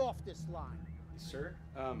stay off this line. Sir,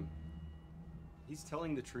 he's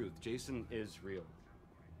telling the truth. Jason is real.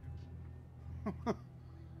 I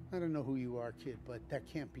don't know who you are, kid, but that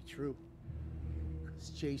can't be true. Because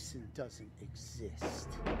Jason doesn't exist.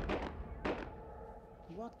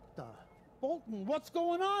 What the? Bolton, what's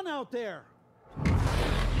going on out there?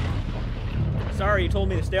 Sorry, you told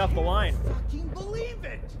me to stay off the line. Fucking believe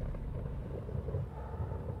it!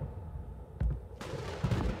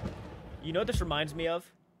 You know what this reminds me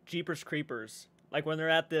of? Jeepers Creepers. Like when they're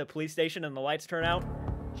at the police station and the lights turn out.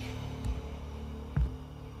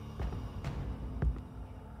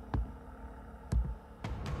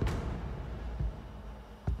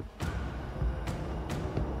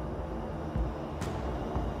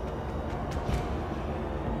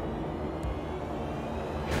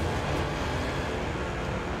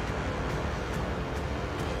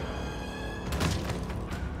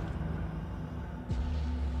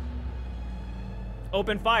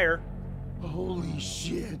 Open fire. Holy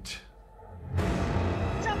shit.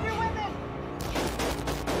 Drop your weapon!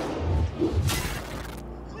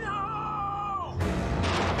 No!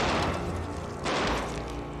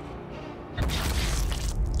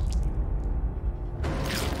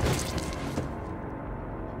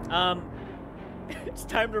 It's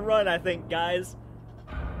time to run, I think, guys.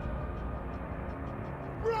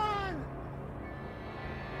 Run!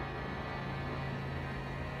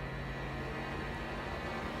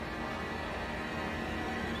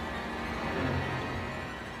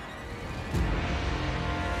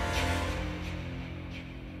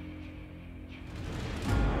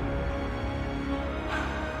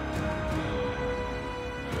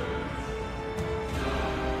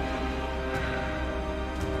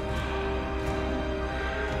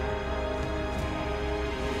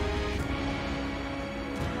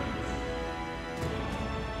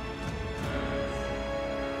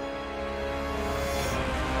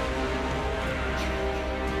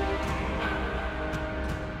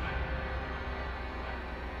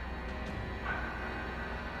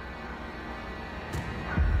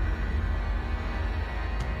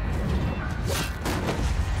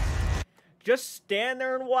 Just stand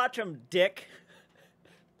there and watch him, dick.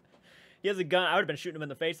 He has a gun. I would have been shooting him in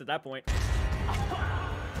the face at that point.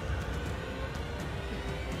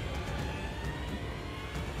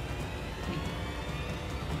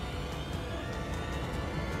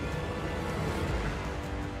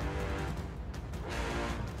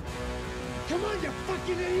 Come on, you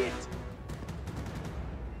fucking idiot!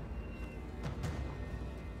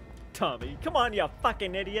 Tommy, come on, you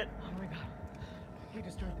fucking idiot. Oh my god. He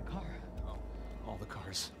destroyed the car. All the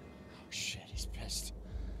cars. Oh shit, he's pissed.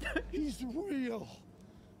 He's real.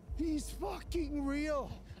 He's fucking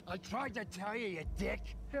real. I tried to tell you, you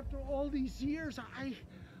dick. After all these years, I'm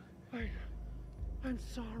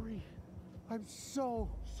sorry. I'm so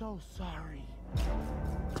sorry.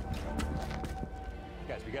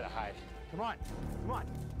 Guys, we gotta hide. Come on, come on.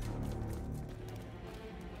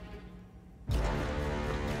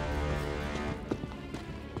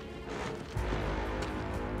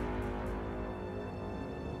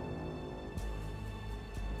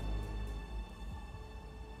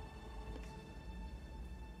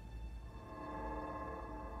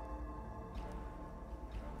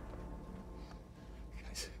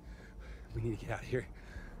 We need to get out of here.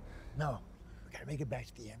 No, we gotta make it back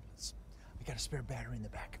to the ambulance. We got a spare battery in the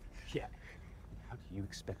back. Yeah. How do you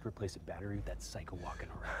expect to replace a battery with that psycho walking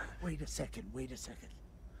around? Wait a second.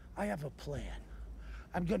 I have a plan.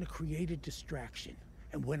 I'm gonna create a distraction.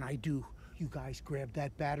 And when I do, you guys grab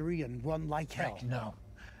that battery and run like hell. Frank, no.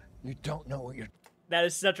 You don't know what you're... That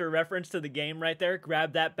is such a reference to the game right there.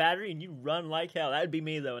 Grab that battery and you run like hell. That'd be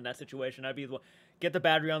me, though, in that situation. I'd be the one. Get the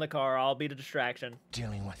battery on the car. I'll be the distraction.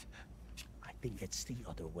 Dealing with... I think it's the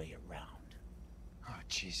other way around. Oh,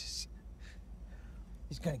 Jesus.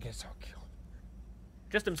 He's gonna get us all killed.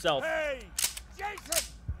 Just himself. Hey! Jason!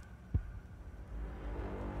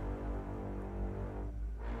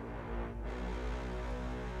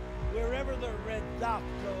 Wherever the red dot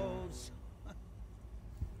goes,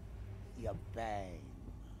 you bang.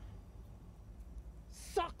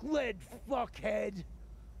 Suck lead, fuckhead!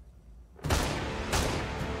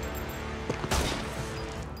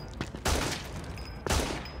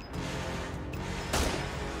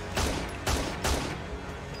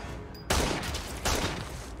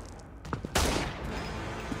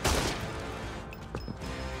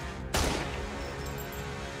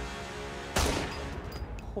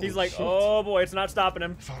 He's like, oh boy, it's not stopping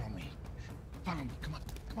him. Follow me. Follow me. Come on.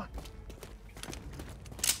 Come on.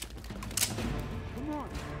 Come on!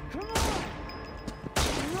 Come on!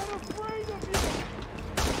 I'm not afraid of you!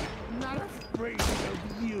 I'm not afraid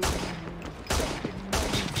of you, you fucking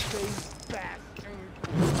money-faced bastard!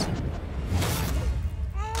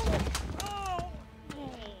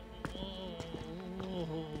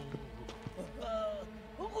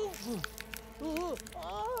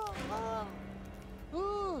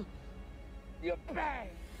 You bang!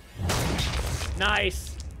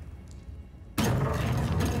 Nice.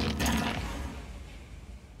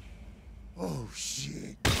 Oh,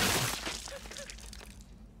 shit.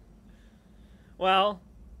 Well,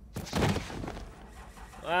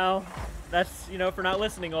 that's, you know, for not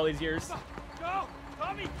listening all these years. Go!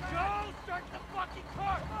 Tommy, go! Start the fucking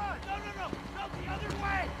car! No, the other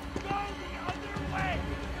way! Go the other way!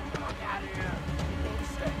 Get the fuck out of here!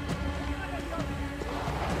 Oh, shit.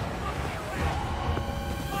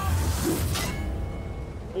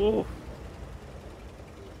 Ooh.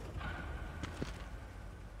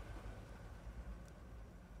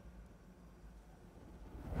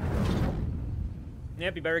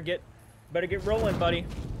 Yep, you better get rolling, buddy.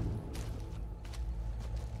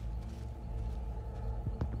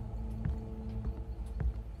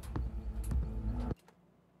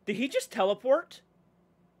 Did he just teleport?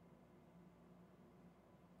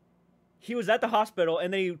 He was at the hospital,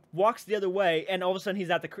 and then he walks the other way, and all of a sudden he's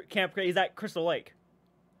at the camp. He's at Crystal Lake.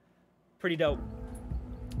 Pretty dope.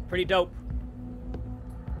 Pretty dope.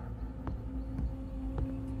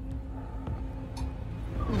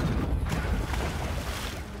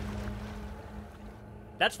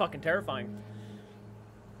 That's fucking terrifying.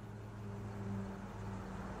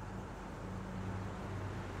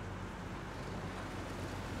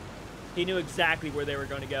 He knew exactly where they were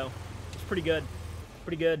going to go. It's pretty good.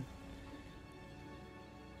 Pretty good.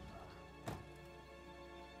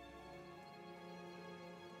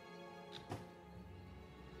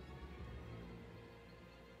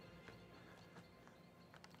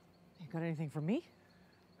 You got anything for me?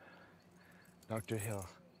 Dr. Hill,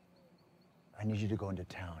 I need you to go into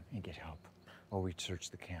town and get help while we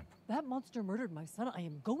search the camp. That monster murdered my son. I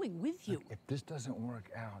am going with you. Look, if this doesn't work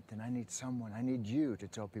out, then I need you to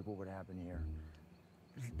tell people what happened here.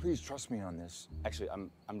 Please trust me on this. Actually,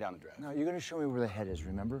 I'm down the drive. No, you're gonna show me where the head is,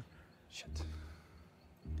 remember? Shit.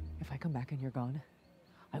 If I come back and you're gone,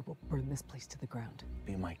 I will burn this place to the ground.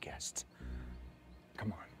 Be my guest.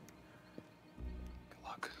 Come on. Good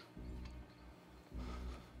luck.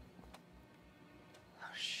 Oh,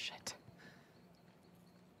 shit.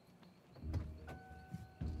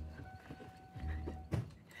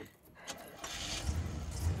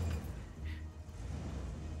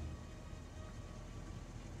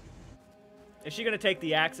 Is she gonna take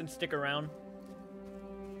the axe and stick around?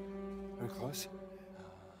 Very close.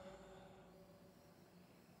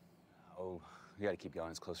 Oh, we gotta keep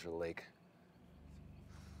going. It's closer to the lake.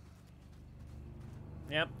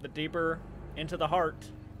 Yep, the deeper into the heart,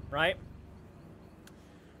 right?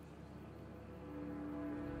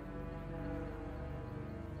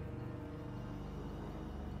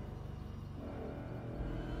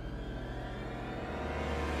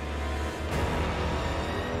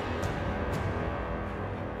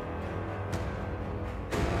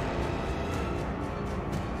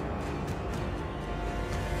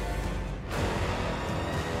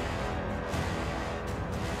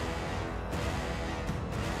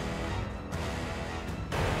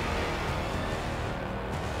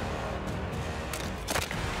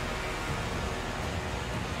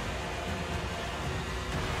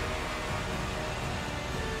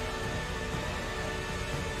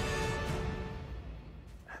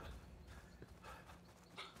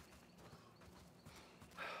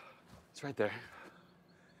 It's right there.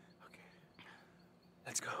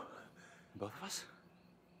 Let's go. Both of us?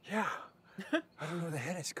 Yeah. I don't know where the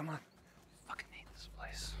head is. Come on. Fucking hate this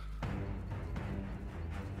place.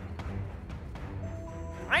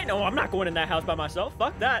 I know I'm not going in that house by myself.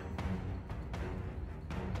 Fuck that.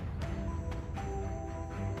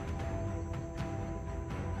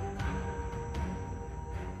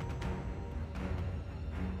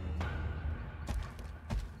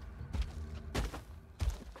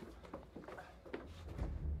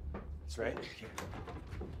 It's right here.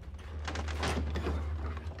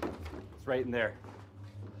 It's right in there.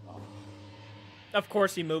 Of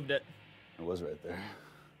course he moved it. It was right there.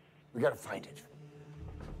 We gotta find it.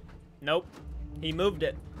 Nope. He moved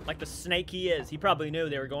it. Like the snake he is. He probably knew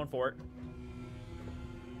they were going for it.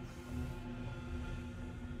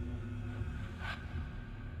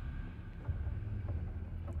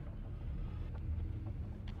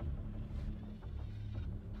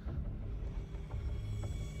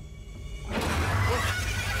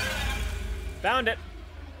 Found it.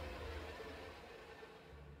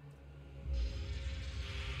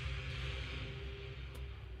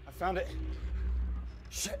 I found it.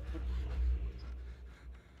 Shit.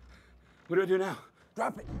 What do I do now?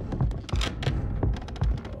 Drop it.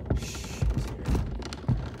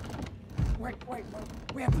 Wait.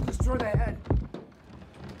 We have to destroy the head.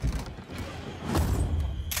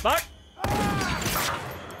 Fuck.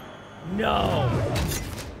 No.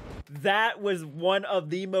 That was one of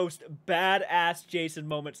the most badass Jason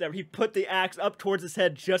moments ever. He put the axe up towards his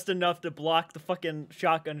head just enough to block the fucking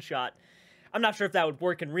shotgun shot. I'm not sure if that would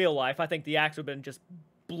work in real life. I think the axe would have been just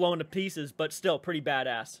blown to pieces, but still pretty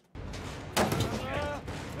badass.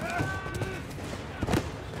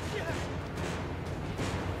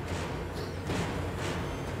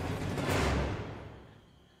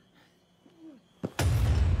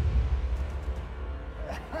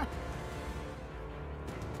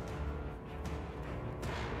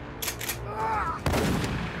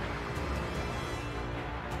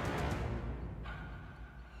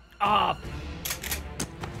 Ah!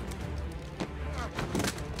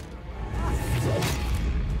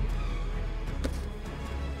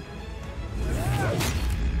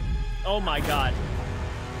 Oh my god.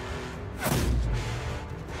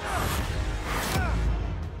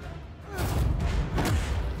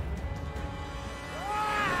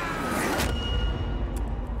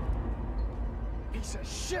 Piece of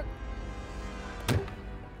shit.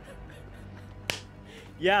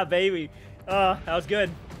 Yeah, baby. That was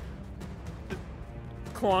good.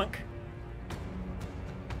 Clunk.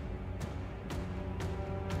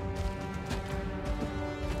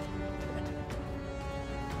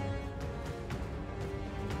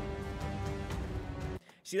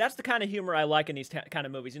 See, that's the kind of humor I like in these kind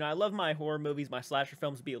of movies. You know, I love my horror movies, my slasher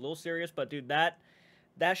films to be a little serious, but dude, that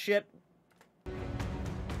shit.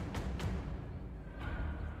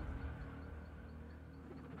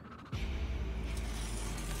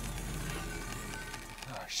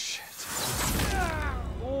 Oh shit.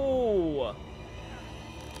 Ooh.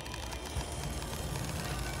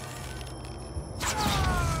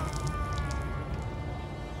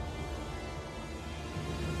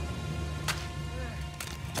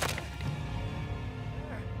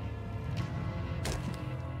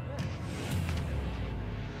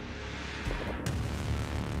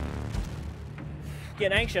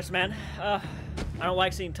 Getting anxious, man. I don't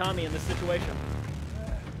like seeing Tommy in this situation.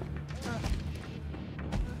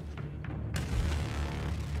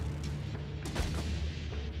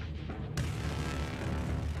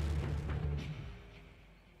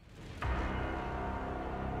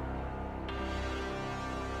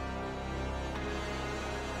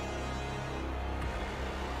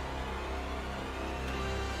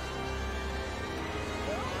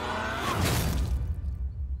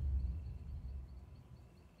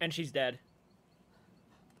 And she's dead.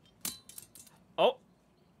 Oh.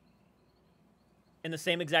 In the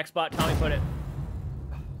same exact spot Tommy put it.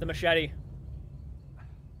 The machete.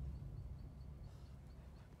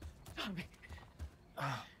 Tommy.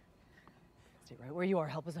 Stay right where you are.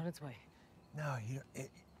 Help is on its way. No, you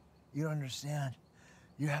don't understand.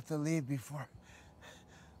 You have to leave before.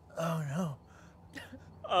 Oh no.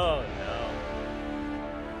 Oh no.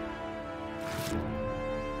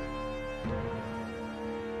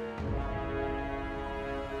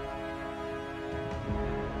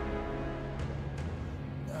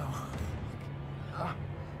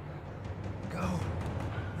 Go.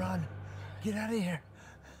 Run. Get out of here.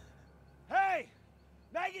 Hey!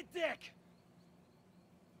 Maggot Dick!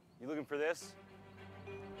 You looking for this?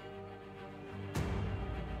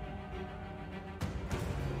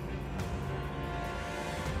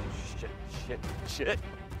 Shit.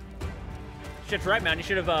 Shit's right, man. You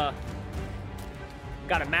should have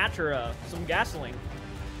got a match or some gasoline.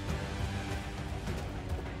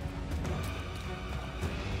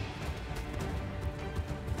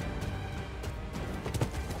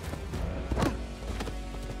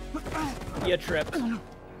 You tripped.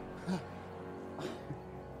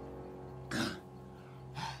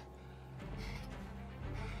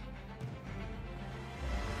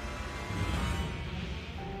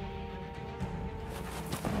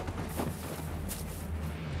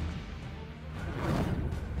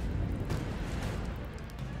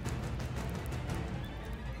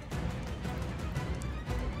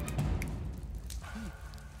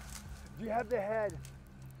 Do you have the head?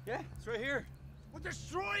 Yeah, it's right here. Well,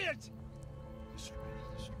 destroy it!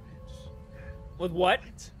 With what?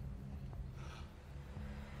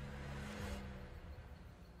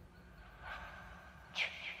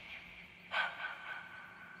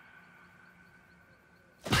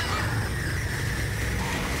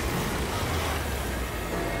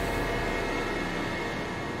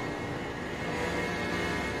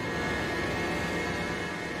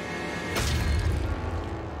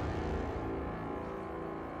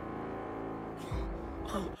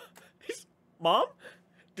 Mom?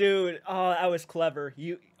 Dude, oh, that was clever.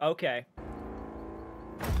 You, okay.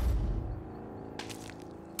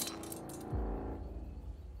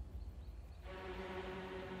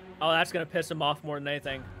 Oh, that's gonna piss him off more than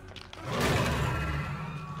anything.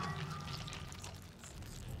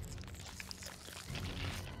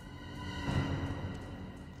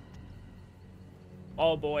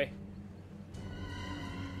 Oh boy.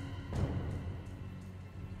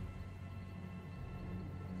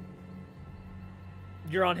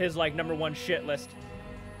 You're on his, like, #1 shit list.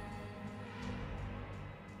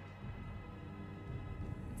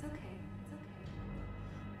 It's okay. It's okay.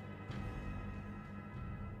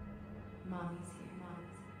 Mommy's here.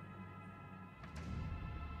 Mommy's here.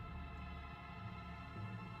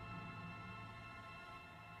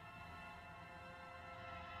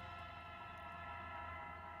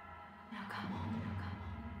 Now come on. Now come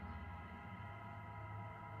on.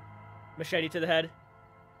 Machete to the head.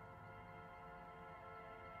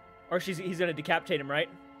 Or he's gonna decapitate him, right?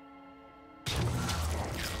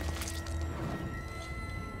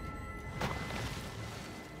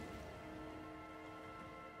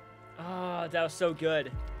 Oh, that was so good.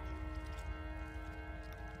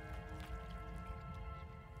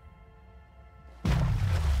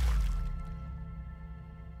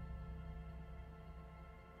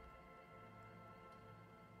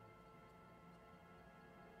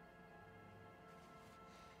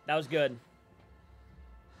 That was good.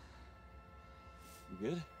 You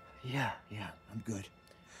good? Yeah, I'm good.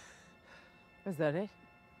 Is that it?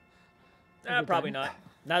 Probably not.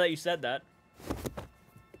 Now that you said that.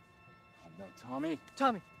 Oh no, Tommy.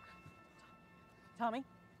 Tommy. Tommy,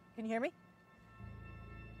 can you hear me?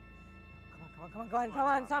 Come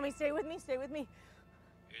on, Tommy, stay with me, It's 15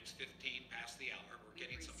 past the hour. We're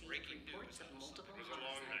getting some breaking news. It was a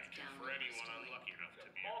long night for anyone unlucky enough to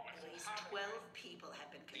be at At least 12 people have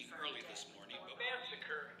been confirmed early this morning, but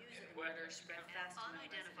An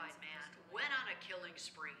unidentified man went on a killing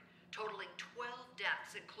spree, totaling 12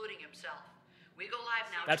 deaths, including himself. We go live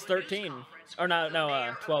now. That's 13. Or no,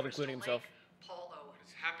 12 including himself.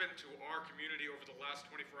 It's happened to our community over the last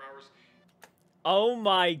 24 hours. Oh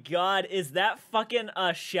my god, is that fucking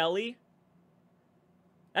Shelly?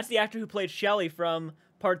 That's the actor who played Shelly from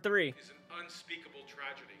Part 3. Is an unspeakable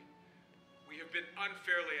tragedy. We have been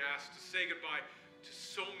unfairly asked to say goodbye to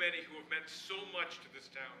so many who have meant so much to this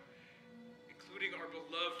town, including our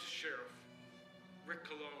beloved sheriff, Rick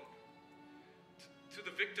Cologne. To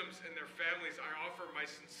the victims and their families, I offer my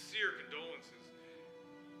sincere condolences.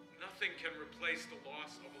 Nothing can replace the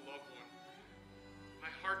loss of a loved one.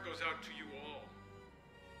 My heart goes out to you all.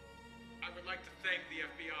 I would like to thank the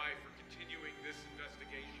FBI for continuing this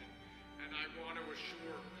investigation, and I want to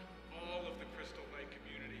assure all of the Crystal Lake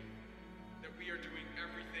community that we are doing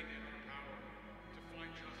everything in our power to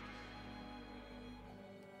find justice.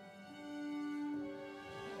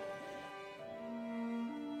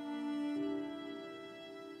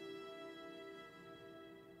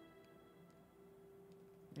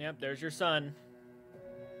 Yep, there's your son.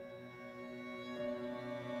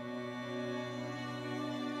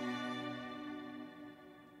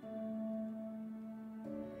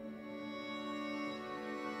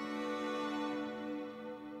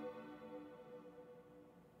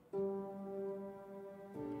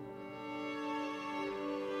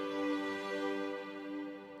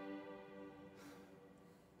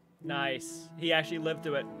 Nice. He actually lived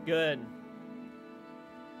through it. Good.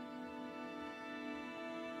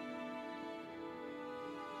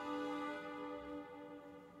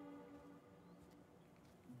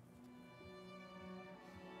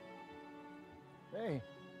 Hey.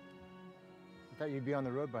 I thought you'd be on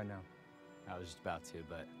the road by now. I was just about to,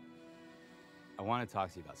 but I want to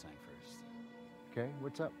talk to you about something first. Okay,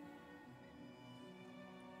 what's up?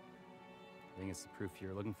 I think it's the proof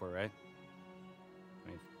you're looking for, right? I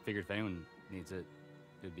mean, figured if anyone needs it,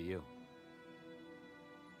 it'd be you.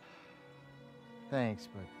 Thanks,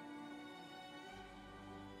 but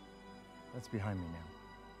that's behind me now.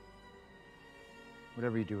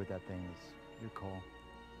 Whatever you do with that thing is your call.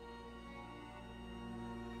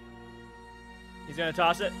 He's gonna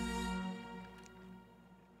toss it.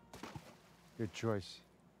 Good choice.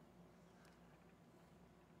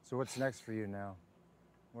 So what's next for you now?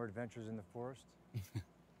 More adventures in the forest?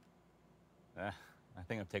 I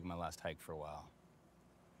think I'm taking my last hike for a while.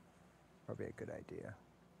 Probably a good idea.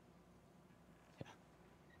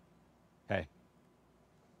 Hey.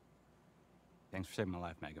 Thanks for saving my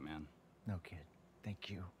life, Mega Man. No, kid. Thank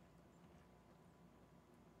you.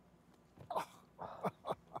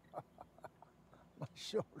 My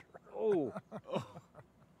shoulder. Oh.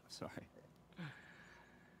 Sorry.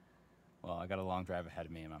 Well, I got a long drive ahead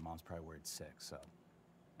of me, and my mom's probably worried sick, so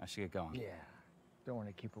I should get going. Yeah. Don't want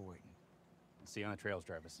to keep her waiting. See you on the trails,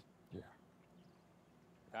 Jarvis. Yeah.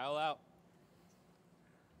 Kyle out.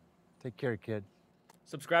 Take care, kid.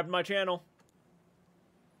 Subscribe to my channel.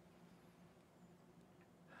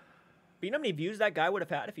 But you know how many views that guy would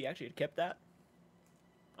have had if he actually had kept that?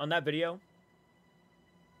 On that video?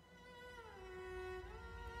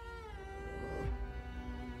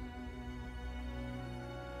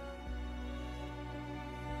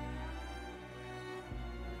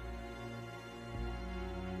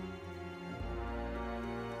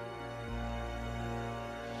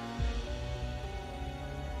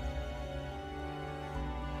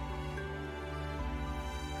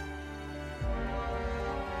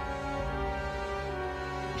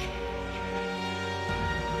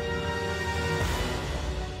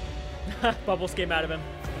 Bubbles came out of him.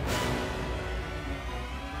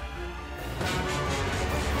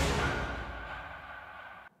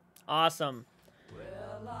 Awesome.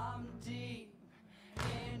 Well, I'm deep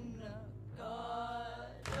in the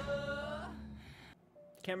gutter.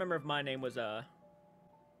 Can't remember if my name was Oh,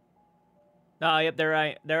 yep, there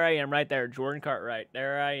I am right there. Jordan Cartwright.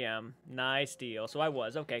 There I am. Nice deal. So I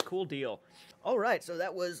was. Okay, cool deal. All right, so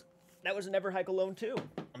that was Never Hike Alone 2.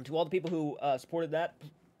 To all the people who supported that,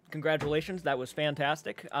 congratulations. That was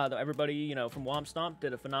fantastic. Everybody, you know, from Womp Stomp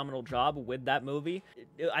did a phenomenal job with that movie.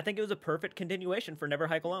 I think it was a perfect continuation for Never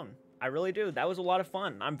Hike Alone. I really do. That was a lot of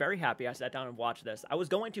fun. I'm very happy I sat down and watched this. I was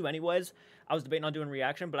going to anyways. I was debating on doing a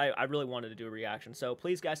reaction, but I really wanted to do a reaction. So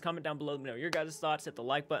please, guys, comment down below. Let me know your guys' thoughts. Hit the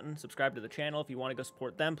like button. Subscribe to the channel. If you want to go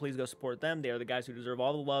support them, please go support them. They are the guys who deserve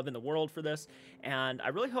all the love in the world for this. And I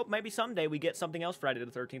really hope maybe someday we get something else Friday the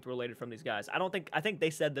 13th related from these guys. I think they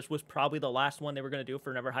said this was probably the last one they were going to do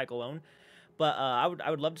for Never Hike Alone. But I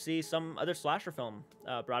would love to see some other slasher film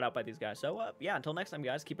brought out by these guys. So, yeah, until next time,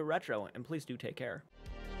 guys, keep it retro. And please do take care.